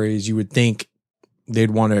stories, you would think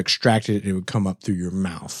they'd want to extract it, it would come up through your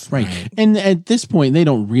mouth. Right. And at this point, they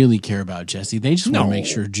don't really care about Jesse. They just want to make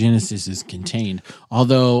sure Genesis is contained.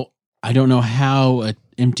 Although, I don't know how an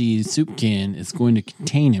empty soup can is going to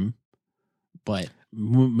contain him, but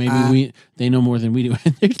maybe they know more than we do.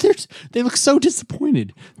 They look so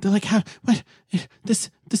disappointed. They're like, "How? What? This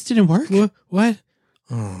didn't work? What?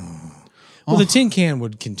 Oh. Well, the tin can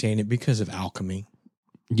would contain it because of alchemy.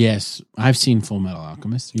 Yes, I've seen Full Metal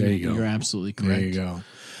Alchemist. There you go. You're absolutely correct. There you go.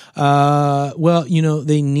 Well,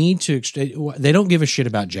 they need to. They don't give a shit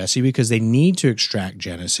about Jesse because they need to extract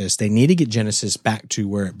Genesis. They need to get Genesis back to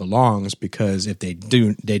where it belongs because if they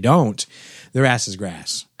don't, their ass is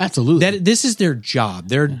grass. Absolutely. This is their job.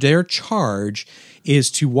 Their charge is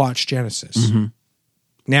to watch Genesis. Mm-hmm.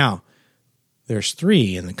 Now, there's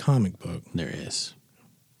 3 in the comic book. There is.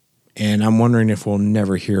 And I'm wondering if we'll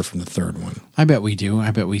never hear from the third one. I bet we do.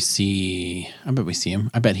 I bet we see him.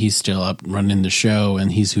 I bet he's still up running the show and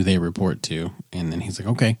he's who they report to. And then he's like,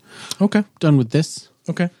 okay, done with this.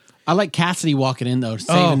 Okay. I like Cassidy walking in, though,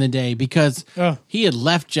 saving the day because he had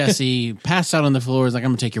left Jesse, passed out on the floor. He's like,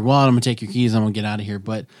 I'm going to take your wallet. I'm going to take your keys. I'm going to get out of here.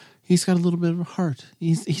 But he's got a little bit of a heart.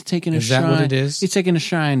 He's taking a shine. Is that what it is? He's taking a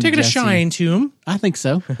shine. Taking a shine to him. I think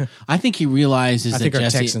so. I think he realizes that our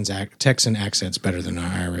Jesse... Texan accent's better than our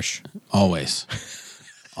Irish. Always.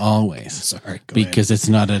 Sorry. Because it's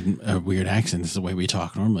not a weird accent. This is the way we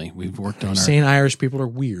talk normally. We've worked on saying Irish people are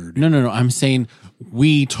weird. No. I'm saying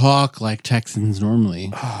we talk like Texans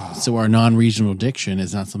normally. So our non-regional diction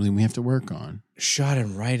is not something we have to work on. Shot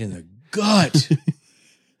him right in the gut.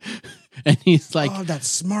 And he's like, "Oh, that's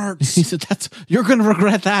smart." He said, "You're going to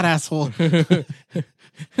regret that, asshole."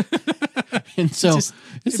 And so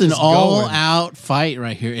it's an all-out fight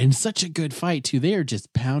right here, and such a good fight too. They are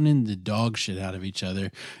just pounding the dog shit out of each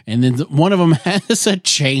other, and then one of them has a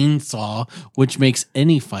chainsaw, which makes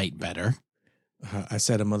any fight better. I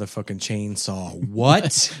said a motherfucking chainsaw.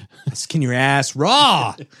 What? Skin your ass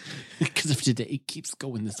raw. Because if today it keeps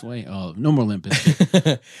going this way, no more Limp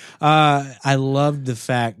Bizkit. I love the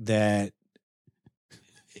fact that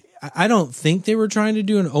I don't think they were trying to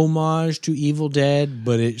do an homage to Evil Dead,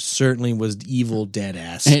 but it certainly was Evil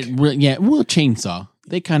Dead-esque. Chainsaw.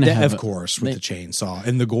 They kind of have, of course, with the chainsaw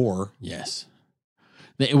and the gore. Yes,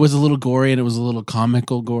 it was a little gory and it was a little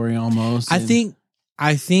comical gory almost.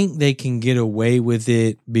 I think they can get away with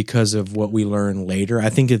it because of what we learn later. I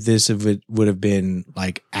think if it would have been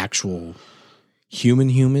like actual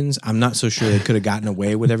humans, I'm not so sure they could have gotten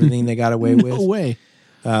away with everything they got away with. No way.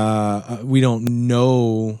 We don't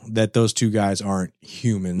know that those two guys aren't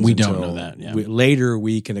humans. We don't know that. Yeah. Later,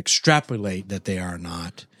 we can extrapolate that they are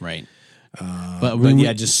not. Right.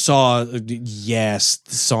 Just sawing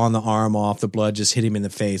the arm off, the blood just hit him in the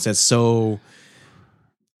face. That's so...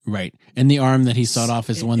 Right. And the arm that he sawed off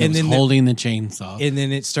is the one that was holding the chainsaw. And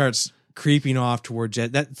then it starts creeping off toward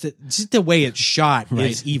Jet. That's just the way it's shot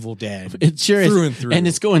is Evil Dead. It sure through is. And through. And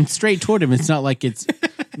it's going straight toward him. It's not like it's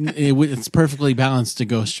perfectly balanced to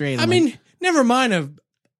go straight. Never mind. A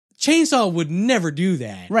chainsaw would never do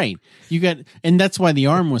that. Right. And that's why the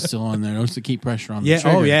arm was still on there. It was to keep pressure on the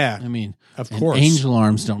trigger. Oh, yeah. Of course. Angel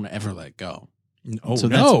arms don't ever let go. So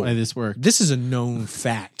that's why this worked. This is a known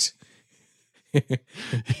fact.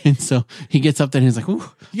 And so he gets up there and he's like, "Ooh,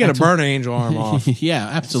 you got to burn an angel arm off." Yeah,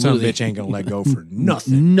 absolutely. Some bitch ain't gonna let go for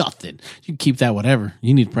nothing. Nothing. You can keep that whatever.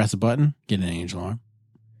 You need to press a button, get an angel arm.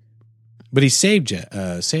 But he saved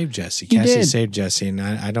Jesse. He Cassie did. saved Jesse, and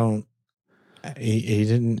I don't. He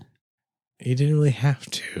didn't. He didn't really have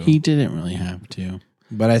to. He didn't really have to.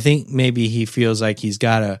 But I think maybe he feels like he's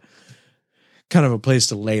got a kind of a place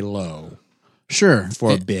to lay low. Sure.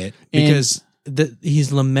 For a bit. Because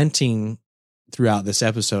he's lamenting throughout this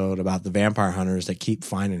episode about the vampire hunters that keep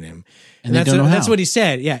finding him. And that's what he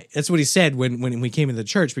said. Yeah, that's what he said when we came into the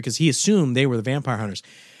church, because he assumed they were the vampire hunters.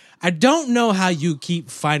 I don't know how you keep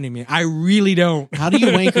finding me. I really don't. How do you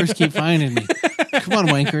wankers keep finding me? Come on,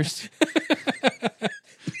 wankers.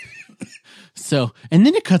 So, and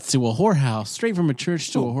then it cuts to a whorehouse, straight from a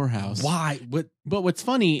church to a whorehouse. Why? What? But what's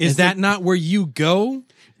funny Is that not where you go?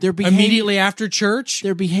 They're immediately after church?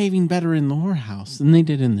 They're behaving better in the whorehouse than they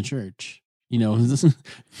did in the church. You know, this is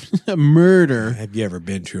a murder. Have you ever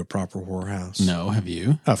been to a proper whorehouse? No, have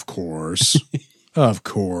you? Of course. Of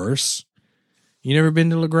course. You never been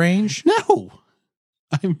to LaGrange? No.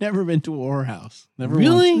 I've never been to a whorehouse. Never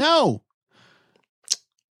really? Once. No.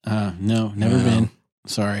 No, never been.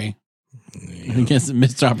 Sorry. I guess a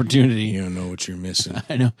missed opportunity. You don't know what you're missing.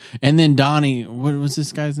 I know. And then Donnie, what was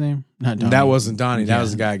this guy's name? Not Donnie. That wasn't Donnie. That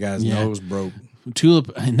was the guy's nose broke.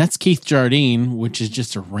 Tulip, and that's Keith Jardine, which is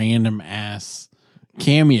just a random ass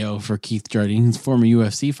cameo for Keith Jardine. He's a former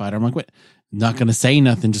UFC fighter. I'm like, what? Not going to say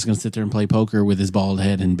nothing, just going to sit there and play poker with his bald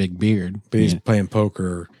head and big beard. But he's playing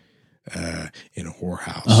poker in a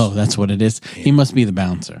whorehouse. Oh, that's what it is. And he must be the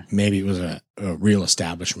bouncer. Maybe it was a real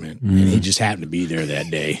establishment, and he just happened to be there that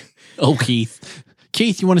day. Oh, Keith.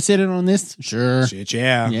 Keith, you want to sit in on this? Sure. Shit,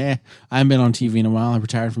 yeah. Yeah. I haven't been on TV in a while. I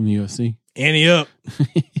retired from the UFC. Ante up.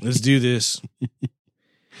 Let's do this.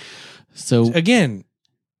 So again,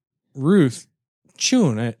 Ruth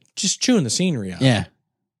chewing the scenery out. Yeah.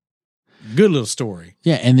 Good little story.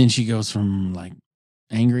 Yeah, and then she goes from like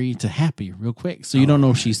angry to happy real quick. So you don't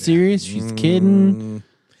know if she's serious, she's kidding.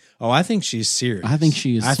 Oh, I think she's serious. I think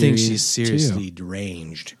she is. I think she's too. seriously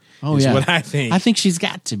deranged. Oh is yeah, what I think. I think she's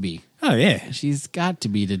got to be. Oh yeah, she's got to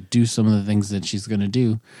be to do some of the things that she's going to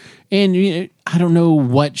do. And you know, I don't know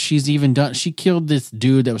what she's even done. She killed this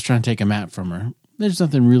dude that was trying to take a map from her. There's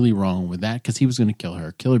nothing really wrong with that because he was going to kill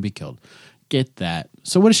her. Kill or be killed. Get that.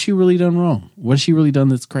 So what has she really done wrong? What has she really done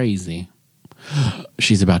that's crazy?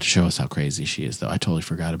 She's about to show us how crazy she is, though. I totally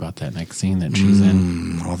forgot about that next scene that she's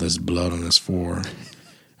in. All this blood on this floor.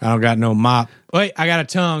 I don't got no mop. Wait, I got a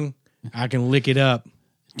tongue. I can lick it up.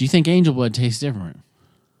 Do you think angel blood tastes different?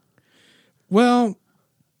 Well,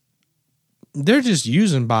 they're just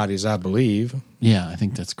using bodies, I believe. Yeah, I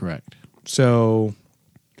think that's correct. So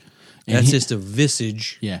that's just a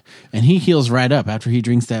visage. Yeah, and he heals right up after he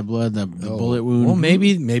drinks that blood, the bullet wound. Well,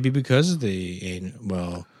 maybe because of he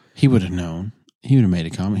would have known. He would have made a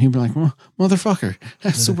comment. He'd be like, well, "Motherfucker,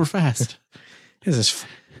 that's super fast." This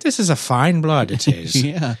is a fine blood. It is.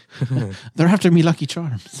 Yeah, they're after me, Lucky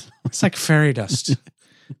Charms. It's like fairy dust,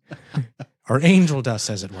 or angel dust,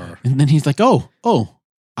 as it were. And then he's like, "Oh,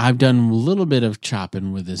 I've done a little bit of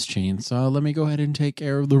chopping with this chainsaw. Let me go ahead and take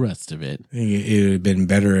care of the rest of it." It would have been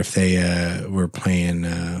better if they were playing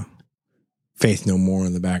 "Faith No More"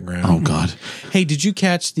 in the background. Oh God! Hey, did you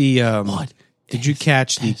catch the? What? Did you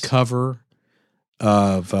catch the cover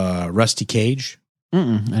of Rusty Cage?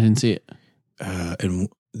 I didn't see it. And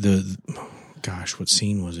what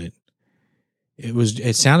scene was it?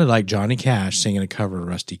 It sounded like Johnny Cash singing a cover of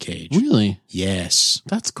Rusty Cage. Really? Yes.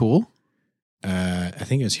 That's cool. I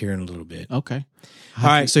think it was here in a little bit. Okay. All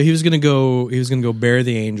right. So he was gonna go bury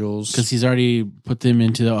the angels because he's already put them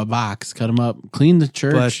into a box, cut them up, clean the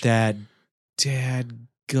church. But that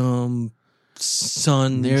dadgum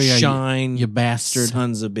sunshine, you bastard,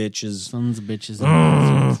 sons of bitches.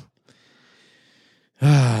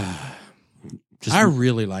 I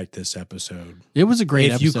really liked this episode. It was a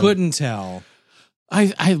great episode. If you couldn't tell.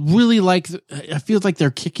 I really like, I feel like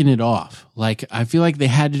they're kicking it off. Like, I feel like they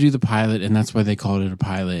had to do the pilot and that's why they called it a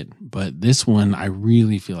pilot. But this one, I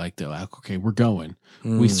really feel like they're like, okay, we're going.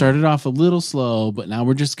 We started off a little slow, but now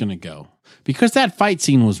we're just going to go. Because that fight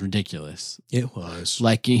scene was ridiculous. It was.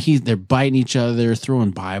 Like, they're biting each other, throwing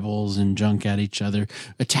Bibles and junk at each other,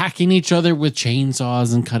 attacking each other with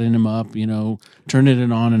chainsaws and cutting them up, turning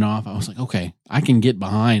it on and off. I was like, okay, I can get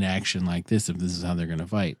behind action like this if this is how they're going to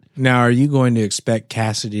fight. Now, are you going to expect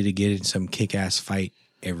Cassidy to get in some kick-ass fight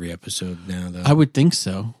every episode now, though? I would think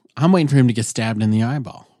so. I'm waiting for him to get stabbed in the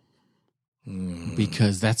eyeball.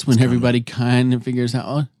 Because that's when everybody kind of figures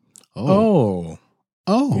out, oh,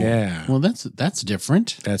 yeah. Well, that's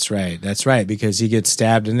different. That's right. Because he gets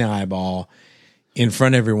stabbed in the eyeball in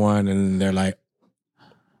front of everyone, and they're like,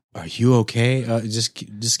 "Are you okay?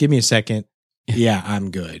 Just give me a second." Yeah, I'm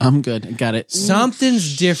good. I'm good. Got it.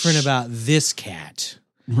 Something's different about this cat.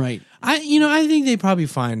 Right. I think they probably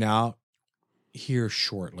find out here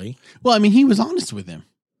shortly. Well, I mean, he was honest with him.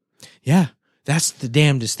 Yeah, that's the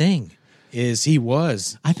damnedest thing. Is he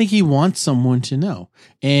was. I think he wants someone to know,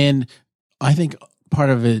 and I think part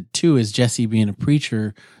of it too is Jesse being a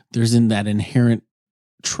preacher. There's in that inherent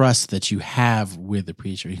trust that you have with the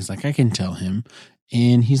preacher. He's like, I can tell him,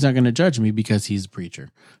 and he's not going to judge me because he's a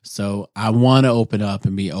preacher. So I want to open up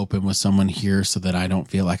and be open with someone here so that I don't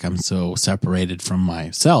feel like I'm so separated from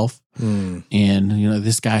myself. And,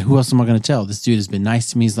 this guy, who else am I going to tell? This dude has been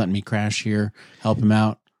nice to me. He's letting me crash here, help him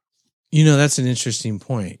out. That's an interesting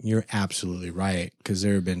point. You're absolutely right. Because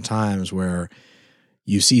there have been times where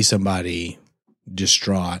you see somebody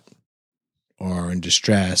distraught or in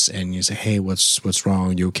distress and you say, hey, what's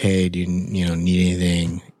wrong? You okay? Do you need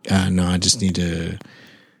anything? No, I just need to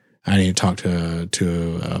talk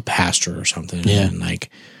to a pastor or something. Yeah. And like,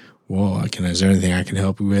 well, is there anything I can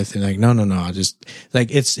help you with? And like, no. I just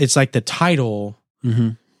like, it's like the title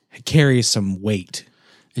carries some weight.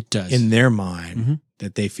 It does. In their mind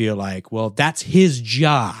that they feel like, well, that's his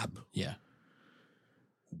job. Yeah.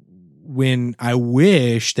 When I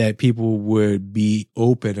wish that people would be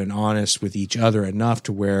open and honest with each other enough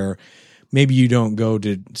to where maybe you don't go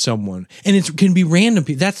to someone, and it can be random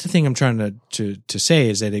people. That's the thing I'm trying to say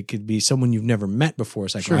is that it could be someone you've never met before.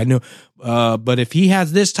 It's like, sure. I know, but if he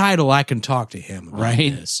has this title, I can talk to him about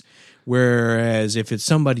right. this. Whereas if it's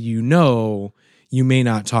somebody you may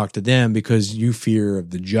not talk to them because you fear of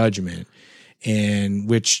the judgment, and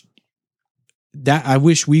that I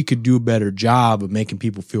wish we could do a better job of making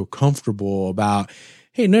people feel comfortable about,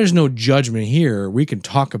 hey, there's no judgment here. We can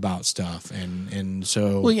talk about stuff. And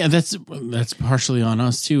so. Well, yeah, that's partially on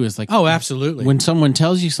us too. It's like, oh, absolutely. When someone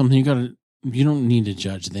tells you something, you don't need to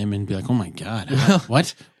judge them and be like, oh my God,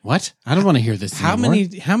 what? I don't want to hear this anymore.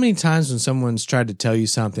 How many times when someone's tried to tell you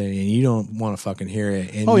something and you don't want to fucking hear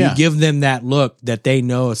it, and you give them that look that they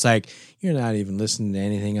know it's like, you're not even listening to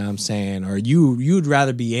anything I'm saying, or you'd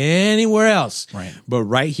rather be anywhere else, right? But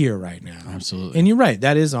right here, right now, absolutely. And you're right,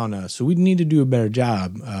 that is on us. So we need to do a better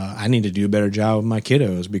job. I need to do a better job with my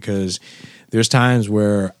kiddos because there's times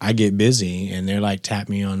where I get busy and they're like tap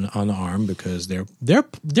me on the arm because they're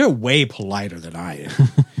way politer than I am.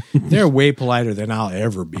 They're way politer than I'll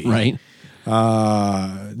ever be. Right.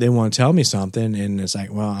 They want to tell me something, and it's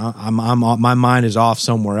like, well, I'm my mind is off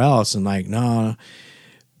somewhere else, and like, no.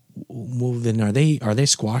 Well, then are they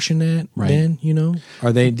squashing that? Right. Then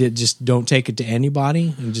are they just don't take it to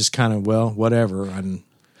anybody and just kind of, well, whatever. And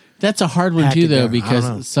that's a hard one too, though,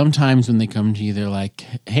 because sometimes when they come to you, they're like,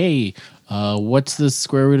 "Hey, what's the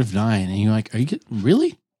square root of 9?" And you're like,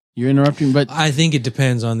 really? You're interrupting, but I think it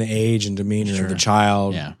depends on the age and demeanor of the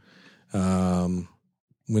child. Yeah.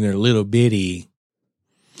 When they're little bitty,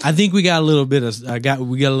 I think we got a little bit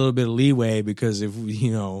of leeway because if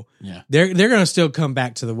they're gonna still come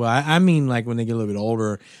back to the well. I mean, like when they get a little bit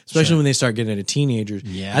older, especially when they start getting into teenagers.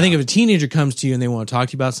 Yeah. I think if a teenager comes to you and they want to talk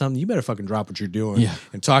to you about something, you better fucking drop what you're doing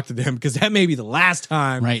and talk to them, because that may be the last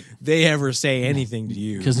time they ever say anything to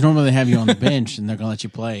you. Because normally they have you on the bench and they're gonna let you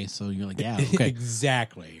play, so you're like, yeah, okay,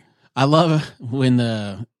 exactly. I love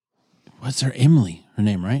when what's her Emily? Her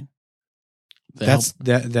name, right?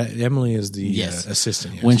 That Emily is the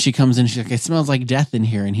assistant. Yes. When she comes in, she's like, "It smells like death in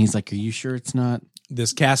here," and he's like, "Are you sure it's not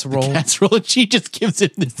this casserole?" And she just gives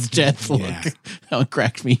him this death look. That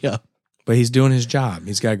cracked me up. But he's doing his job.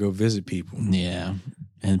 He's got to go visit people. Yeah,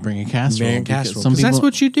 and bring a casserole. Some people, that's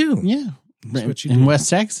what you do. Yeah, that's what you do. In West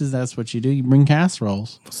Texas, that's what you do. You bring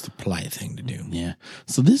casseroles. It's the polite thing to do. Yeah.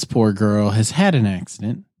 So this poor girl has had an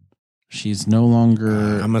accident. She's no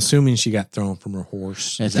longer. I'm assuming she got thrown from her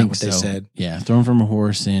horse. Is that what they said? Yeah, thrown from a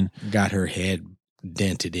horse and got her head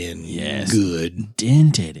dented in. Yes, good.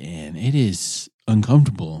 Dented in. It is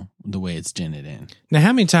uncomfortable the way it's dented in. Now,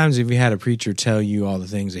 how many times have you had a preacher tell you all the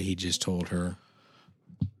things that he just told her?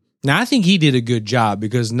 Now, I think he did a good job,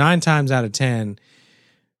 because 9 times out of 10,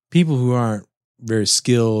 people who aren't very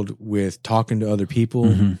skilled with talking to other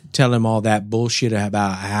people tell him all that bullshit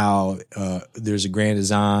about how there's a grand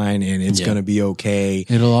design and it's going to be okay.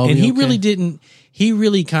 It'll all be okay. Really didn't. He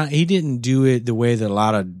didn't do it the way that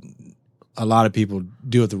a lot of people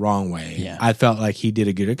do it the wrong way. Yeah. I felt like he did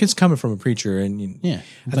a good. It's coming from a preacher, and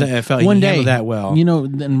I felt like one he day handled that well.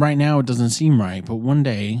 And right now it doesn't seem right, but one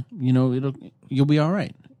day, you'll be all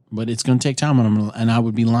right. But it's going to take time, and I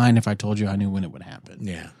would be lying if I told you I knew when it would happen.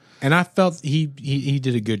 Yeah. And I felt he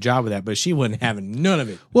did a good job of that, but she wasn't having none of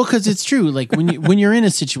it. Well, because it's true. Like when you're in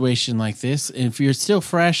a situation like this, if you're still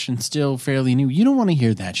fresh and still fairly new, you don't want to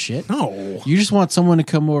hear that shit. No. You just want someone to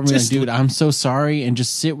come over and be like, dude, I'm so sorry, and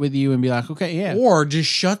just sit with you and be like, okay, yeah. Or just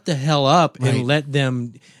shut the hell up Right. and let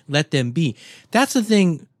them be. That's the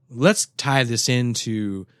thing. Let's tie this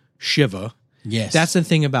into Shiva. Yes. That's the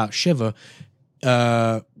thing about Shiva.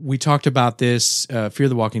 We talked about this, Fear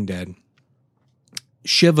the Walking Dead.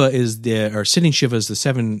 Shiva sitting Shiva is the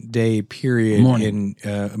 7-day period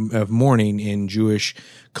of mourning in Jewish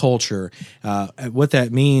culture. What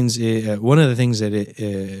that means is, one of the things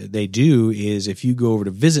that they do is if you go over to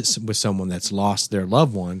visit with someone that's lost their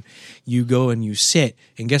loved one, you go and you sit,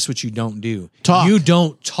 and guess what you don't do? Talk. You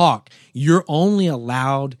don't talk. You're only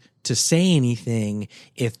allowed to say anything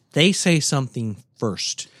if they say something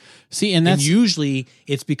first. See, and that's usually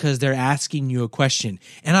it's because they're asking you a question.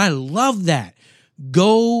 And I love that.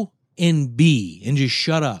 Go and be and just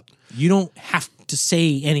shut up. You don't have to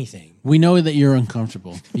say anything. we know that you're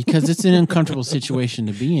uncomfortable because it's an uncomfortable situation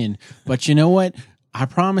to be in. But you know what? I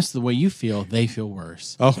promise the way you feel, they feel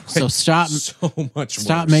worse. Oh, so stop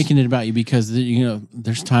stop making it about you, because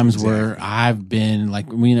there's times where I've been like,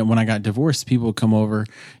 when I got divorced, people would come over,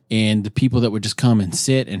 and the people that would just come and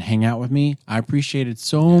sit and hang out with me, I appreciated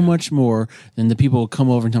so much more than the people would come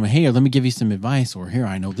over and tell me, hey, let me give you some advice, or here,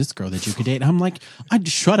 I know this girl that you could date. And I'm like,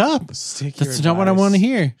 shut up. That's not what I want to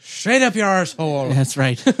hear. Straight up your arsehole. That's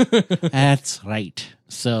right. That's right.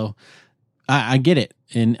 So I get it.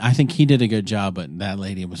 And I think he did a good job, but that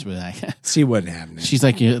lady was really like, see what happened. She's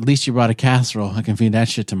like, at least you brought a casserole. I can feed that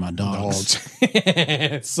shit to my dogs.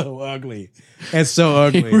 It's so ugly. It's so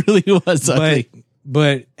ugly. It really was ugly.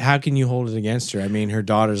 But how can you hold it against her? I mean, her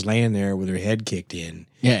daughter's laying there with her head kicked in.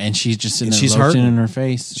 Yeah, and she's just sitting there she's lotion hurting. in her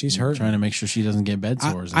face. She's hurting. Trying to make sure she doesn't get bed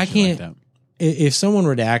sores. I shit can't. Like that. If someone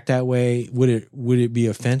were to act that way, would it be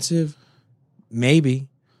offensive? Maybe,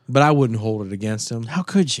 but I wouldn't hold it against them. How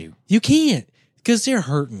could you? You can't, because they're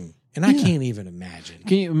hurting, and I can't even imagine.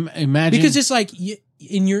 Can you imagine? Because it's like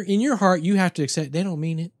in your heart, you have to accept they don't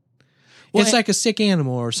mean it. Well, it's like a sick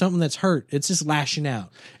animal or something that's hurt. It's just lashing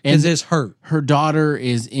out because it's hurt. Her daughter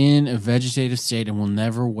is in a vegetative state and will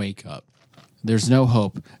never wake up. There's no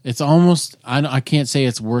hope. It's almost, I can't say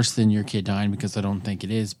it's worse than your kid dying, because I don't think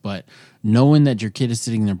it is, but knowing that your kid is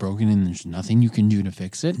sitting there broken and there's nothing you can do to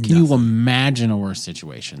fix it, can you imagine a worse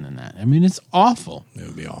situation than that? I mean, it's awful. It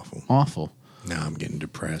would be awful. Awful. Now I'm getting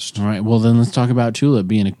depressed. All right, well, then let's talk about Tulip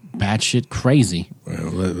being a batshit crazy.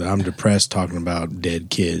 Well, I'm depressed talking about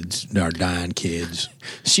dead kids, or dying kids.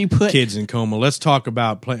 She put kids in coma. Let's talk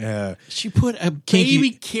about she put a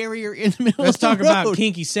baby carrier in the middle of the road. Let's talk about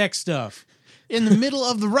kinky sex stuff. In the middle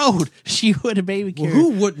of the road, she put a baby carrier.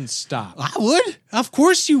 Well, who wouldn't stop? I would. Of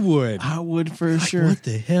course you would. I would for sure. What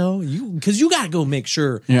the hell? Because you got to go make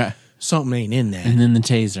sure something ain't in that. And then the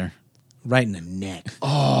taser. Right in the neck.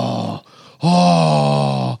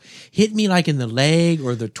 Oh, hit me like in the leg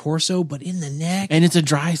or the torso, but in the neck. And it's a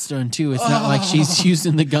dry stun too. It's not like she's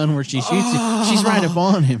using the gun where she shoots it. She's right up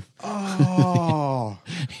on him. Oh,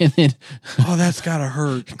 and then that's gotta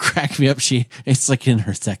hurt. Crack me up. It's like in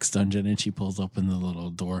her sex dungeon, and she pulls open the little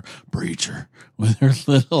door, breacher, with her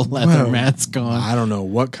little leather mask on. I don't know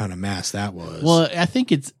what kind of mask that was. Well, I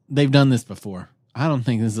think they've done this before. I don't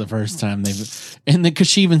think this is the first time because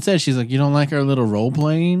she even said, she's like, you don't like our little role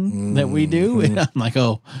playing that we do? And I'm like,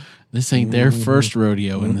 oh, this ain't their first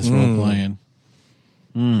rodeo in this role playing.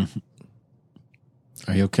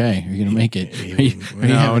 Are you okay? Are you gonna make it?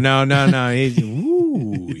 No.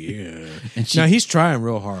 Ooh, yeah. And he's trying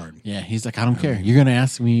real hard. Yeah, he's like, I don't care. You're gonna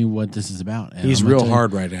ask me what this is about. And he's real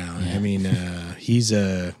hard right now. Yeah. I mean, he's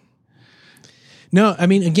no. I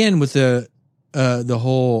mean, again, with the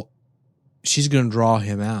whole. She's going to draw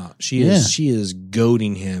him out. She is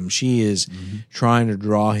goading him. She is trying to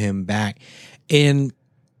draw him back. And,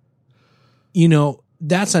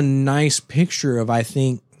 that's a nice picture of, I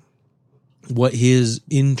think, what his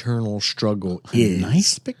internal struggle is. A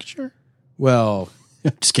nice picture? Well,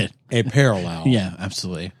 just kidding. A parallel. Yeah,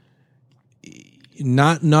 absolutely.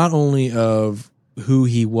 Not only of who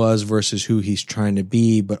he was versus who he's trying to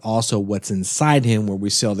be, but also what's inside him, where we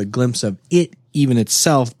saw the glimpse of it even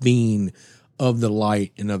itself being of the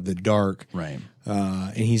light and of the dark. Right.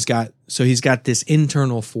 And he's got this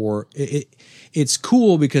internal force. It's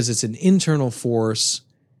cool because it's an internal force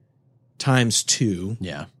times 2.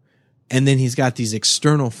 Yeah. And then he's got these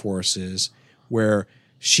external forces where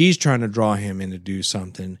she's trying to draw him in to do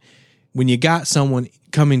something. When you got someone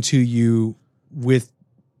coming to you with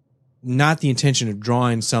not the intention of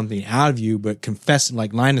drawing something out of you, but confessing,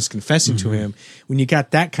 like Linus confessing to him, when you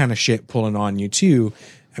got that kind of shit pulling on you too,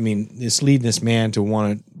 I mean, it's leading this man to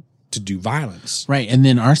want to do violence. Right. And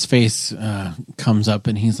then our face comes up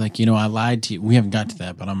and he's like, I lied to you. We haven't got to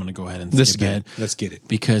that, but I'm going to go ahead and skip ahead. Let's get it.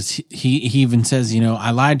 Because he even says,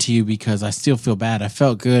 I lied to you because I still feel bad. I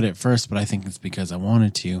felt good at first, but I think it's because I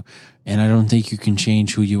wanted to. And I don't think you can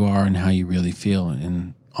change who you are and how you really feel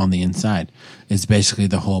on the inside. It's basically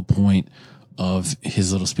the whole point of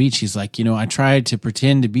his little speech. He's like, I tried to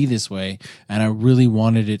pretend to be this way and I really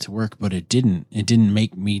wanted it to work, but it didn't. It didn't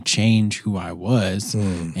make me change who I was.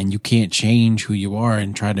 And you can't change who you are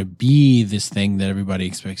and try to be this thing that everybody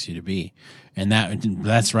expects you to be. And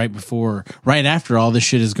that's right after all this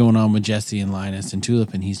shit is going on with Jesse and Linus and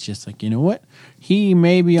Tulip. And he's just like, you know what? He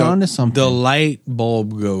may be onto something. The light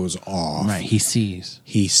bulb goes off. Right. He sees.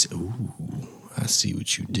 Ooh, I see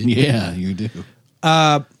what you did. Yeah, you do.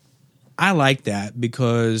 I like that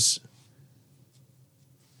because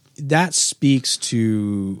that speaks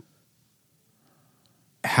to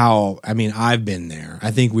how, I mean, I've been there.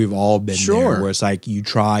 I think we've all been there where it's like you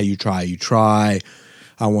try.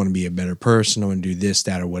 I want to be a better person. I want to do this,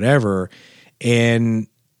 that, or whatever. And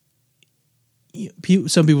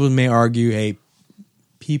some people may argue, hey,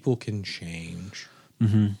 people can change.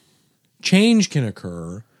 Mm-hmm. Change can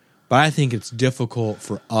occur, but I think it's difficult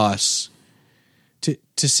for us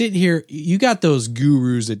to sit here. You got those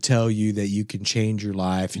gurus that tell you that you can change your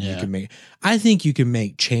life and you can I think you can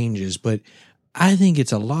make changes, but I think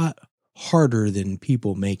it's a lot harder than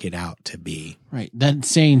people make it out to be. Right. That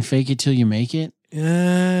saying, fake it till you make it.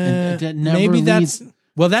 That never maybe leads.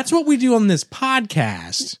 That's what we do on this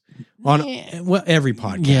podcast. On every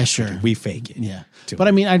podcast. Yeah, sure. We fake it. Yeah. But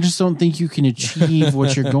I mean, I just don't think you can achieve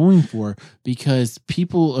what you're going for because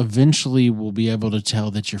people eventually will be able to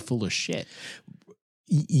tell that you're full of shit.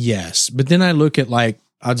 Yes. But then I look at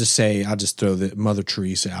I'll just throw the Mother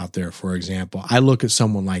Teresa out there, for example. I look at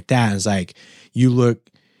someone like that as like, you look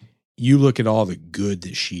at all the good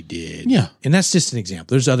that she did. Yeah. And that's just an example.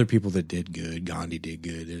 There's other people that did good. Gandhi did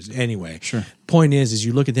good. Anyway. Sure. Point is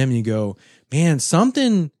you look at them and you go, man,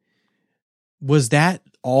 was that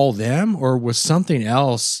all them, or was something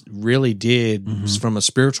else really did from a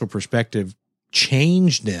spiritual perspective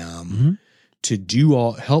change them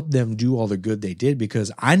to help them do all the good they did?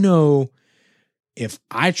 Because I know if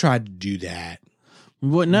I tried to do that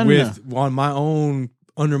on my own,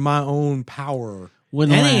 under my own power,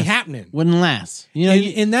 that ain't happening. Wouldn't last.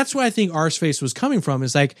 And that's why I think our space was coming from.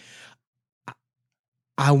 Is like,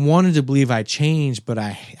 I wanted to believe I changed, but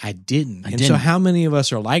I didn't. So how many of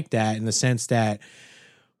us are like that, in the sense that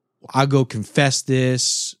I'll go confess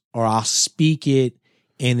this or I'll speak it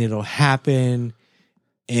and it'll happen.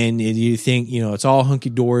 And you think, it's all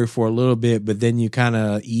hunky-dory for a little bit, but then you kind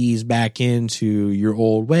of ease back into your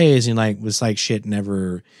old ways and it's like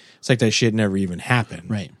that shit never even happened.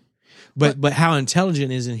 Right. But how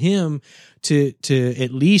intelligent is in him to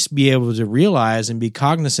at least be able to realize and be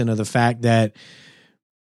cognizant of the fact that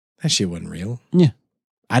shit wasn't real. Yeah.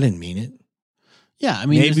 I didn't mean it. Yeah, I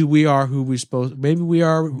mean, maybe we are who we're supposed.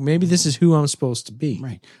 Maybe this is who I'm supposed to be.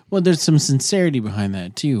 Right. Well, there's some sincerity behind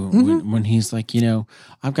that too. When he's like,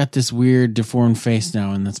 I've got this weird deformed face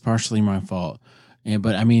now, and that's partially my fault.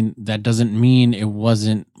 But I mean, that doesn't mean it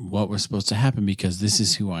wasn't what was supposed to happen, because this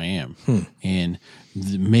is who I am, and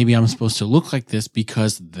maybe I'm supposed to look like this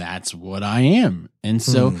because that's what I am. And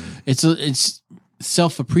so it's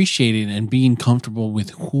self-appreciating and being comfortable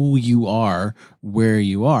with who you are, where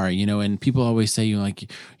you are, and people always say you're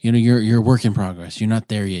a work in progress. You're not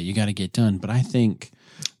there yet. You got to get done. But I think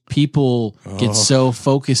people get so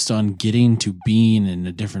focused on getting to being in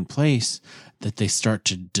a different place that they start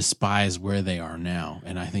to despise where they are now.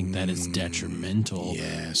 And I think that is detrimental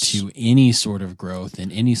to any sort of growth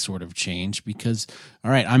and any sort of change, because,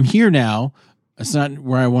 all right, I'm here now. It's not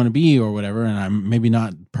where I want to be or whatever. And I'm maybe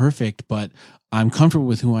not perfect, but I'm comfortable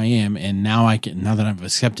with who I am, and now that I've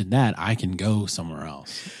accepted that, I can go somewhere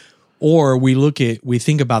else. Or we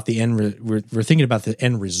think about the end. We're thinking about the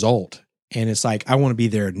end result, and it's like, I want to be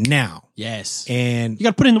there now. Yes, and you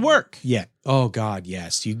got to put in the work. Yeah. Oh God,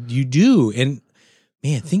 yes, you do. And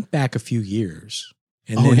man, think back a few years,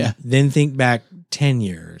 and then think back 10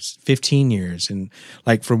 years, 15 years, and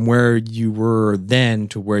like from where you were then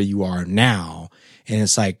to where you are now, and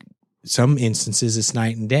it's like some instances it's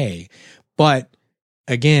night and day. But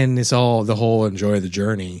again, it's all the whole enjoy the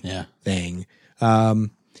journey thing.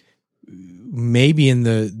 Maybe in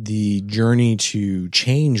the journey to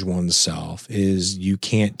change oneself is you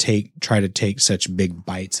can't try to take such big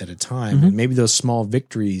bites at a time. And maybe those small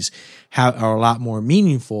victories are a lot more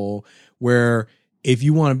meaningful, where if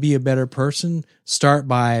you want to be a better person, start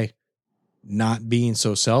by not being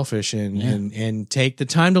so selfish and take the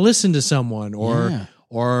time to listen to someone,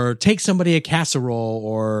 or take somebody a casserole,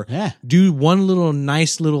 or Yeah. do one little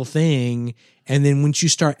nice little thing. And then once you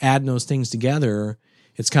start adding those things together,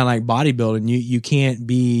 it's kind of like bodybuilding.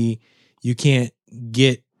 You can't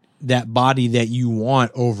get that body that you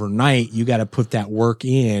want overnight. You got to put that work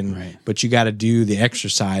in, Right. but you got to do the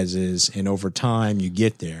exercises, and over time you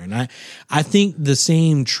get there. And I think the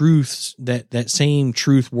same truths that same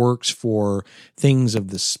truth works for things of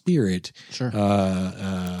the spirit, Sure.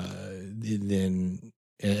 than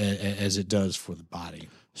as it does for the body.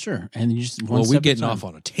 Sure. And you just Well, we're getting off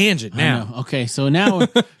on a tangent I now. know. Okay, so now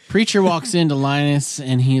preacher walks into Linus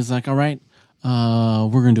and he's like, "All right,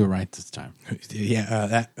 we're gonna do it right this time."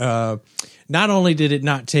 Yeah, not only did it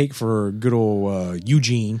not take for good old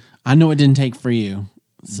Eugene, I know it didn't take for you,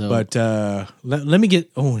 so but let me get.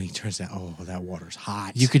 Oh, and he turns out. Oh, that water's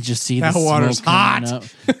hot. you could just see That the water's smoke coming hot.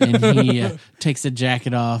 up, and he takes the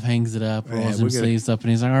jacket off, hangs it up, rolls Yeah, his we're gonna- sleeves up, and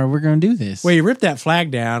he's like, "All right, we're gonna do this." Well, he ripped that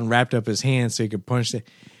flag down, wrapped up his hand so he could punch it,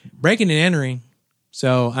 breaking and entering.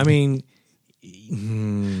 So I mean,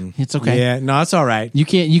 It's okay. Yeah, no, it's all right. You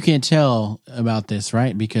can't tell about this,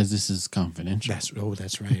 right? Because this is confidential.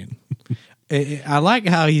 That's right. I like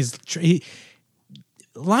how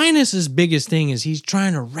Linus's biggest thing is he's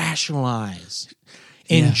trying to rationalize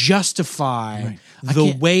and Yeah. justify Right. I the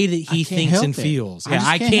can't- way that I he can't thinks help and it. feels. I Yeah, just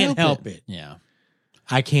I can't help it. Yeah.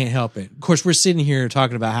 I can't help it. Of course, we're sitting here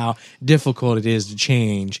talking about how difficult it is to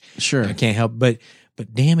change. Sure. I can't help, but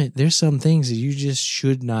damn it, there's some things that you just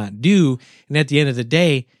should not do. And at the end of the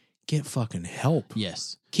day, get fucking help.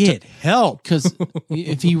 Yes. Get help. Because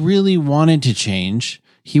if he really wanted to change,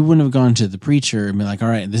 he wouldn't have gone to the preacher and be like, "All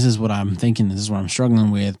right, this is what I'm thinking. This is what I'm struggling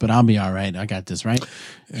with, but I'll be all right. I got this," right?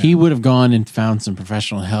 Yeah. He would have gone and found some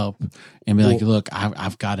professional help and be like, "Look,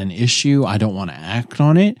 I've got an issue. I don't want to act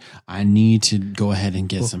on it. I need to go ahead and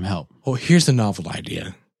get some help." Oh, here's a novel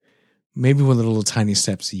idea. Maybe one of the little tiny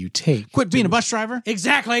steps that you take. Quit being a bus driver.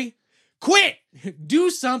 Exactly. Quit. Do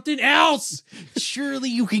something else. Surely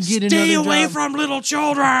you can get Stay another away job. from little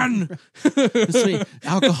children. Sweet.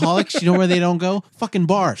 Alcoholics, you know where they don't go? Fucking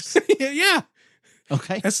bars. Yeah.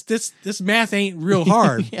 Okay. This math ain't real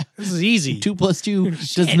hard. Yeah. This is easy. 2 + 2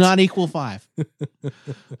 does not equal 5.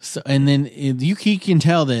 So, and then he can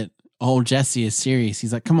tell that old Jesse is serious.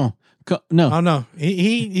 He's like, "Come on, no, Oh no.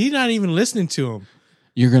 He's not even listening to him.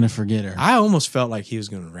 you're gonna forget her." I almost felt like he was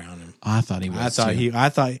going to drown him. I thought he was.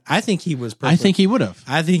 I think he was. I think he would have.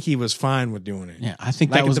 I think he was fine with doing it. Yeah, I think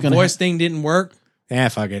Like that was if the going voice thing didn't work.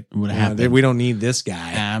 Fuck it. Would have happened. We don't need this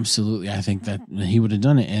guy. Absolutely, I think that he would have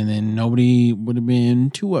done it, and then nobody would have been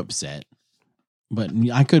too upset. But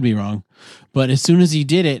I could be wrong. But as soon as he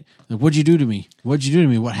did it, like, "What'd you do to me? What'd you do to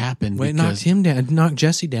me? What happened?" Well, it knocked him down. It knocked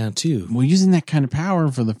Jesse down too. Well, using that kind of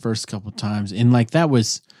power for the first couple of times, and like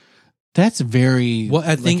that's very Well,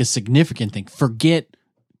 I think like a significant thing. Forget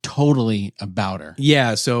totally about her.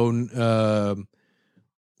 Yeah. So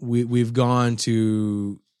we've gone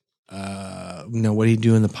to what do you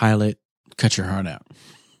do in the pilot? Cut your heart out.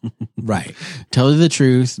 Right. Tell her the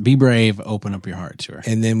truth. Be brave. Open up your heart to her.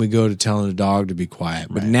 And then we go to telling the dog to be quiet.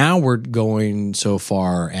 But Right. now we're going so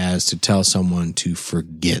far as to tell someone to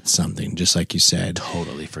forget something, just like you said.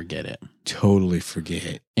 Totally forget it. Totally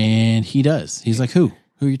forget. And he does. He's like, "Who?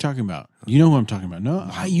 Who are you talking about? You know who I'm talking about? No.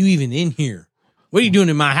 Why are you even in here? What are you doing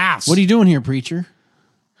in my house? What are you doing here, preacher?"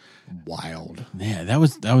 Wild. Yeah, that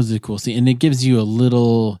was a cool scene, and it gives you a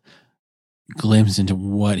little glimpse into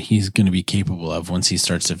what he's going to be capable of once he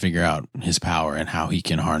starts to figure out his power and how he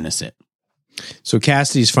can harness it. So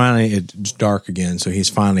Cassidy's finally, it's dark again, so he's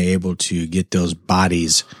finally able to get those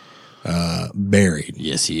bodies buried.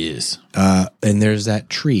 Yes, he is. And there's that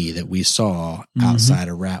tree that we saw outside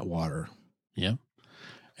of Ratwater. Yep.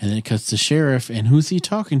 And then it cuts to sheriff, and who's he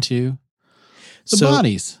talking to? The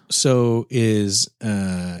bodies. So is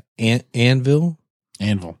Anvil?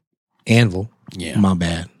 Anvil. Yeah. My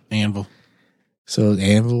bad. Anvil. So is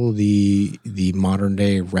Anvil the modern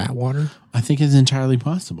day Ratwater? I think it's entirely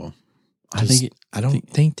possible. I don't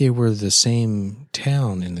think they were the same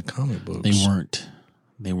town in the comic books. They weren't.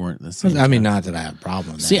 They weren't the same. I mean, not that I have a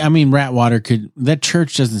problem with See, that. I mean, Ratwater that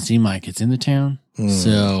church doesn't seem like it's in the town.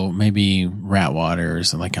 So maybe Ratwater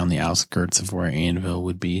is like on the outskirts of where Anvil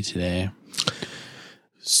would be today.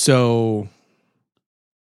 So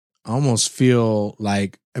I almost feel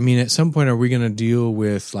like, I mean, at some point, are we going to deal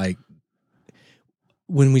with like,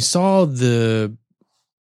 when we saw the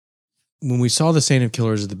Saint of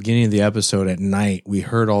Killers at the beginning of the episode at night, we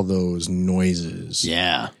heard all those noises.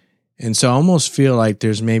 Yeah. And so I almost feel like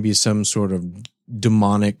there's maybe some sort of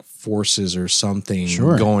demonic forces or something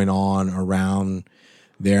going on around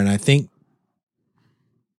there. And I think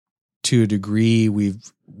to a degree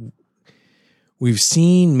we've we've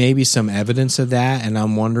seen maybe some evidence of that, and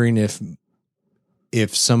I'm wondering if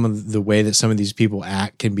some of the way that some of these people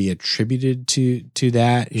act can be attributed to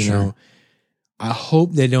that. You know, I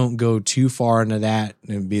hope they don't go too far into that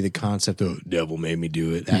and be the concept of devil made me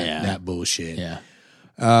do it. That bullshit. Yeah.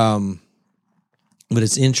 But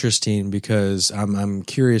it's interesting because I'm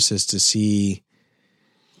curious as to see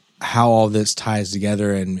how all this ties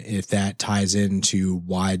together and if that ties into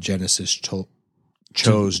why Genesis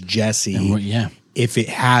chose Jesse. If it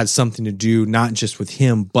has something to do not just with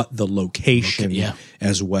him, but the location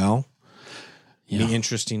as well. Yeah. Be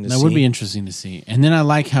interesting to see. That would be interesting to see. And then I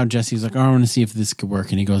like how Jesse's like, oh, I want to see if this could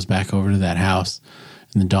work. And he goes back over to that house.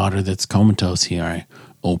 And the daughter that's comatose,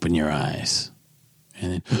 open your eyes.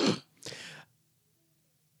 And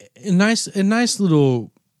then a nice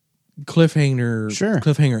little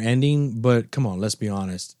cliffhanger ending. But come on, let's be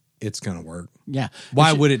honest. It's going to work. Yeah.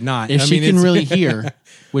 Why would it not? If she can really hear,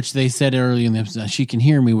 which they said earlier in the episode, she can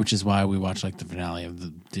hear me, which is why we watched like the finale of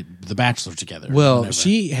the Bachelor together. Well,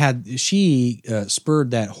 she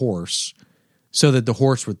spurred that horse so that the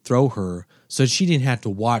horse would throw her, so she didn't have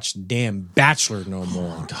to watch damn Bachelor no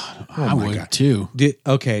more. Oh, God, I would too.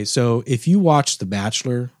 Okay, so if you watch The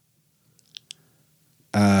Bachelor,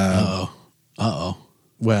 well,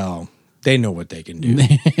 they know what they can do.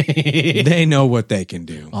 They know what they can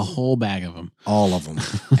do. A whole bag of them. All of them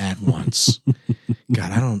at once.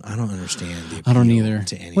 God, I don't understand the appeal. I don't either.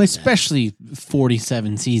 To any well, especially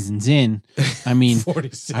 47 seasons in. I mean,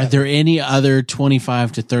 47. Are there any other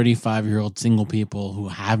 25 to 35-year-old single people who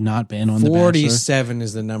have not been on The Bachelor? 47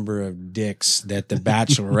 is the number of dicks that the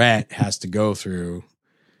Bachelorette has to go through.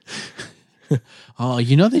 Oh,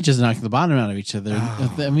 they just knock the bottom out of each other.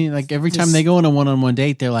 Oh, I mean, like every time they go on a one-on-one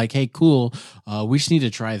date, they're like, hey, cool, we just need to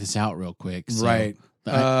try this out real quick. So, right.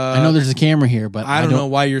 I know there's a camera here, but I don't know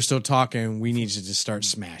why you're still talking. We need you to start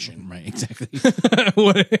smashing. Right, exactly.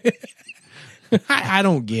 I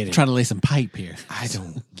don't get it. Trying to lay some pipe here. I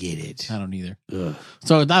don't get it. I don't either. Ugh.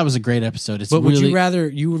 So that was a great episode. But would you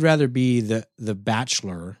rather be the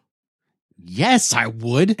Bachelor? Yes, I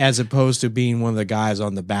would. As opposed to being one of the guys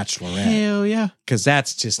on The Bachelorette. Hell yeah. Because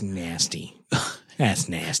that's just nasty. That's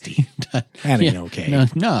nasty. That ain't okay.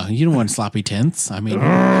 No, you don't want sloppy tents. I mean,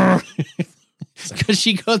 because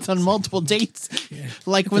she goes on multiple dates.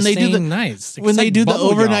 Like when they do the nights. When they do the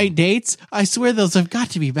overnight dates, I swear those have got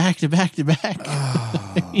to be back to back to back.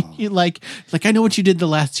 Oh. You like I know what you did the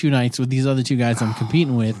last 2 nights with these other 2 guys I'm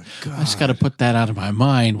competing with. I just got to put that out of my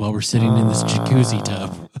mind while we're sitting in this jacuzzi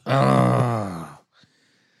tub.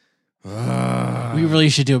 We really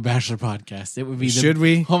should do a Bachelor podcast. It would be. Should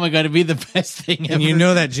we? Oh my God, it'd be the best thing ever. And you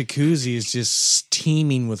know that jacuzzi is just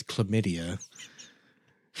teeming with chlamydia.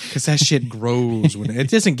 Because that shit grows when it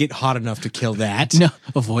doesn't get hot enough to kill that. No,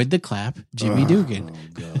 avoid the clap, Jimmy Dugan. Oh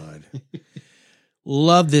God,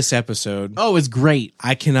 love this episode. Oh, it's great.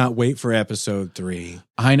 I cannot wait for episode 3.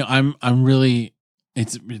 I know. I'm really.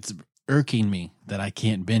 It's irking me that I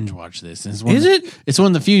can't binge watch this. It's one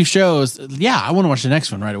of the few shows. Yeah, I want to watch the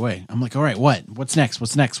next one right away. I'm like, all right, what's next?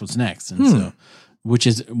 And so,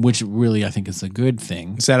 which really I think is a good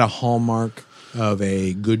thing. Is that a hallmark of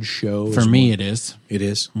a good show? For me, it is. It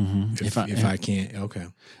is. Mm-hmm. If I can't, okay.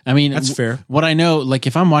 I mean, that's fair. What I know, like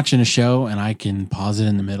if I'm watching a show and I can pause it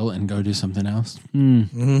in the middle and go do something else,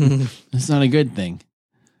 that's not a good thing.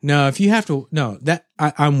 No, if you have to,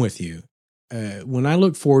 I'm with you. When I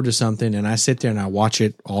look forward to something and I sit there and I watch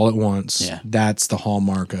it all at once, that's the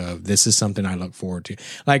hallmark of this is something I look forward to.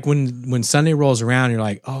 Like when Sunday rolls around, you're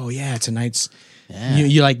like, oh yeah, tonight's. Yeah.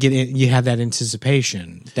 You like you have that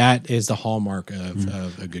anticipation. That is the hallmark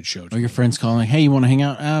of a good show. Or your friends calling, hey, you want to hang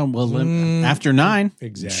out? After 9,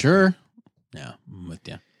 exactly. Sure. Yeah, I'm with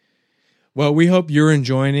you. Well, we hope you're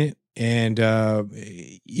enjoying it. And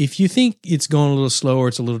if you think it's going a little slow or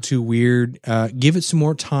it's a little too weird, give it some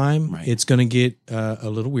more time. Right. It's going to get a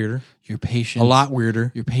little weirder. Your patience, a lot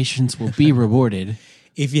weirder. Your patience will be rewarded.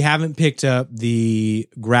 If you haven't picked up the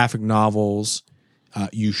graphic novels,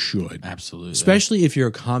 you should. Absolutely. Especially if you're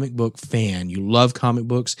a comic book fan. You love comic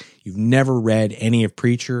books. You've never read any of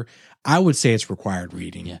Preacher. I would say it's required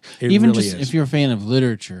reading. Yeah. Even really just if you're a fan of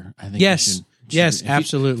literature, I think yes. Yes,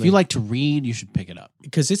 absolutely. If you like to read, you should pick it up.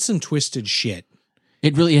 Because it's some twisted shit.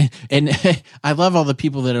 It really, and I love all the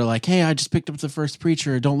people that are like, hey, I just picked up the first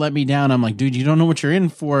Preacher. Don't let me down. I'm like, dude, you don't know what you're in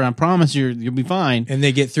for. I promise you'll be fine. And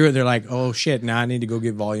they get through it. They're like, oh, shit, now I need to go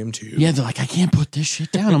get volume 2. Yeah, they're like, I can't put this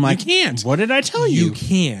shit down. I'm like, you can't. What did I tell you? You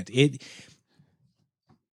can't. It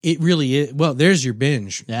really is. Well, there's your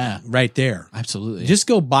binge. Yeah. Right there. Absolutely. Just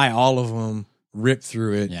go buy all of them, rip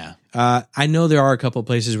through it. Yeah. I know there are a couple of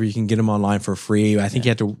places where you can get them online for free. I think you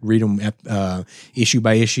have to read them issue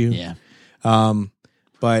by issue. Yeah.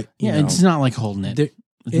 But you know, it's not like holding it.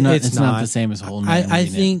 It's not the same as holding it. I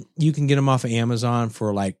think you can get them off of Amazon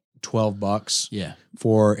for like $12. Yeah.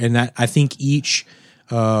 And that I think each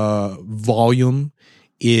volume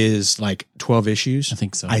is like 12 issues. I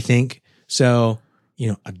think so. So.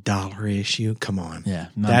 $1 issue. Come on. Yeah.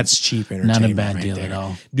 That's cheap entertainment. Not a bad deal there. at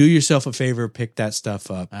all. Do yourself a favor, pick that stuff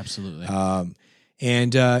up. Absolutely.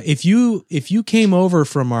 And if you came over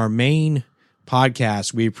from our main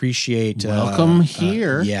podcast, we appreciate welcome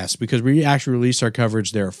here. Yes, because we actually released our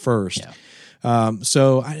coverage there first. Yeah.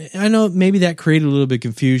 So I know maybe that created a little bit of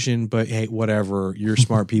confusion, but hey, whatever. You're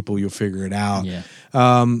smart people. You'll figure it out. Yeah.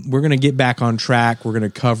 We're going to get back on track. We're going to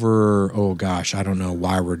cover, oh gosh, I don't know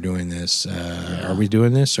why we're doing this. Are we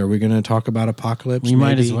doing this? Are we going to talk about apocalypse? We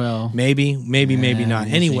might as well. Maybe not.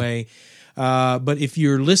 We'll anyway, but if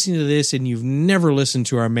you're listening to this and you've never listened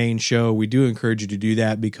to our main show, we do encourage you to do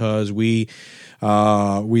that because we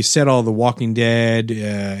set all the Walking Dead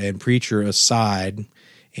and Preacher aside.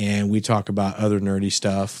 And we talk about other nerdy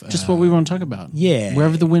stuff. Just what we want to talk about. Yeah.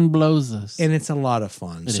 Wherever the wind blows us. And it's a lot of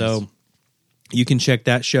fun. It is. You can check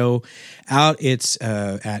that show out. It's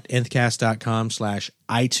at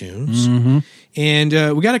nthcast.com/iTunes. Mm-hmm. And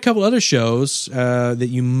we got a couple other shows that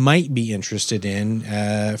you might be interested in.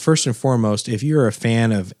 First and foremost, if you're a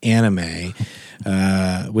fan of anime,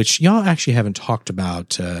 which y'all actually haven't talked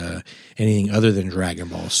about anything other than Dragon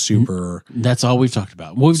Ball Super. That's all we've talked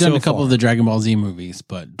about. Well, we've done So a couple far. of the Dragon Ball Z movies,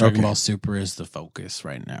 but Dragon Okay. Ball Super is the focus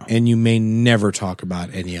right now. And you may never talk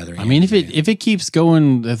about any other I mean, anime. if it keeps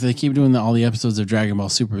going, if they keep doing all the episodes of Dragon Ball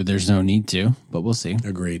Super, there's no need to, but we'll see.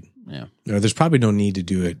 Agreed. Yeah. No, there's probably no need to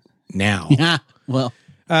do it now. Yeah. Well,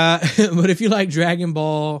 But if you like Dragon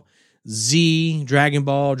Ball Z, Dragon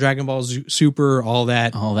Ball Super, all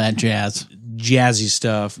that jazz. jazzy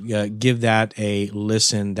stuff, give that a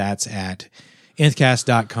listen. That's at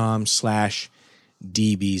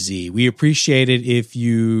nthcast.com/DBZ. We appreciate it if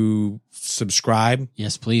you subscribe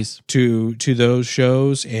Yes, please. to those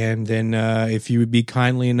shows, and then if you would be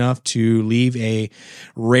kindly enough to leave a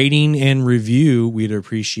rating and review, we'd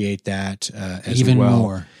appreciate that as Even well.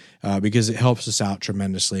 more. Because it helps us out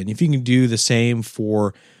tremendously. And if you can do the same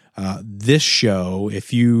for this show,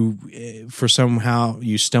 if you, for somehow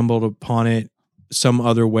you stumbled upon it some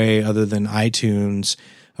other way other than iTunes,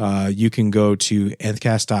 you can go to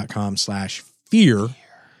nthcast.com/fear.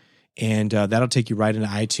 And that'll take you right into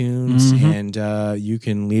iTunes, and you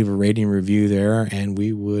can leave a rating review there, and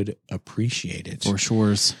we would appreciate it. For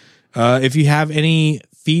sure. If you have any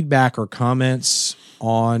feedback or comments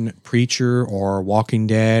on Preacher or Walking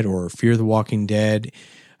Dead or Fear the Walking Dead,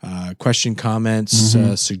 question, comments,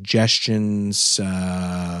 suggestions,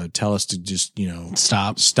 tell us to just,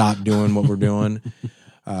 stop doing what we're doing.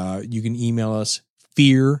 You can email us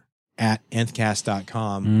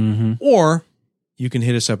fear@nthcast.com or you can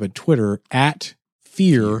hit us up at Twitter at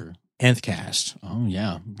fear_nthcast. Oh,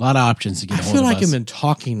 yeah. A lot of options to get a hold feel of like us. I've been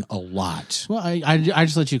talking a lot. Well, I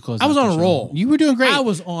just let you close. I was out on the a show. roll. You were doing great. I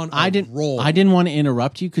was on a roll. I didn't want to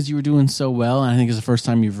interrupt you because you were doing so well, and I think it's the first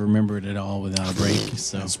time you've remembered it all without a break.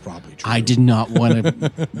 So That's probably true. I did not want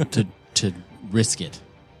to risk it.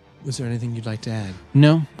 Was there anything you'd like to add?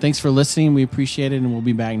 No, thanks for listening. We appreciate it, and we'll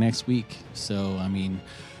be back next week. So,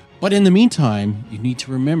 but in the meantime, you need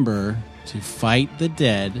to remember to fight the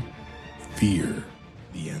dead. Fear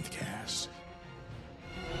the Nth Cast.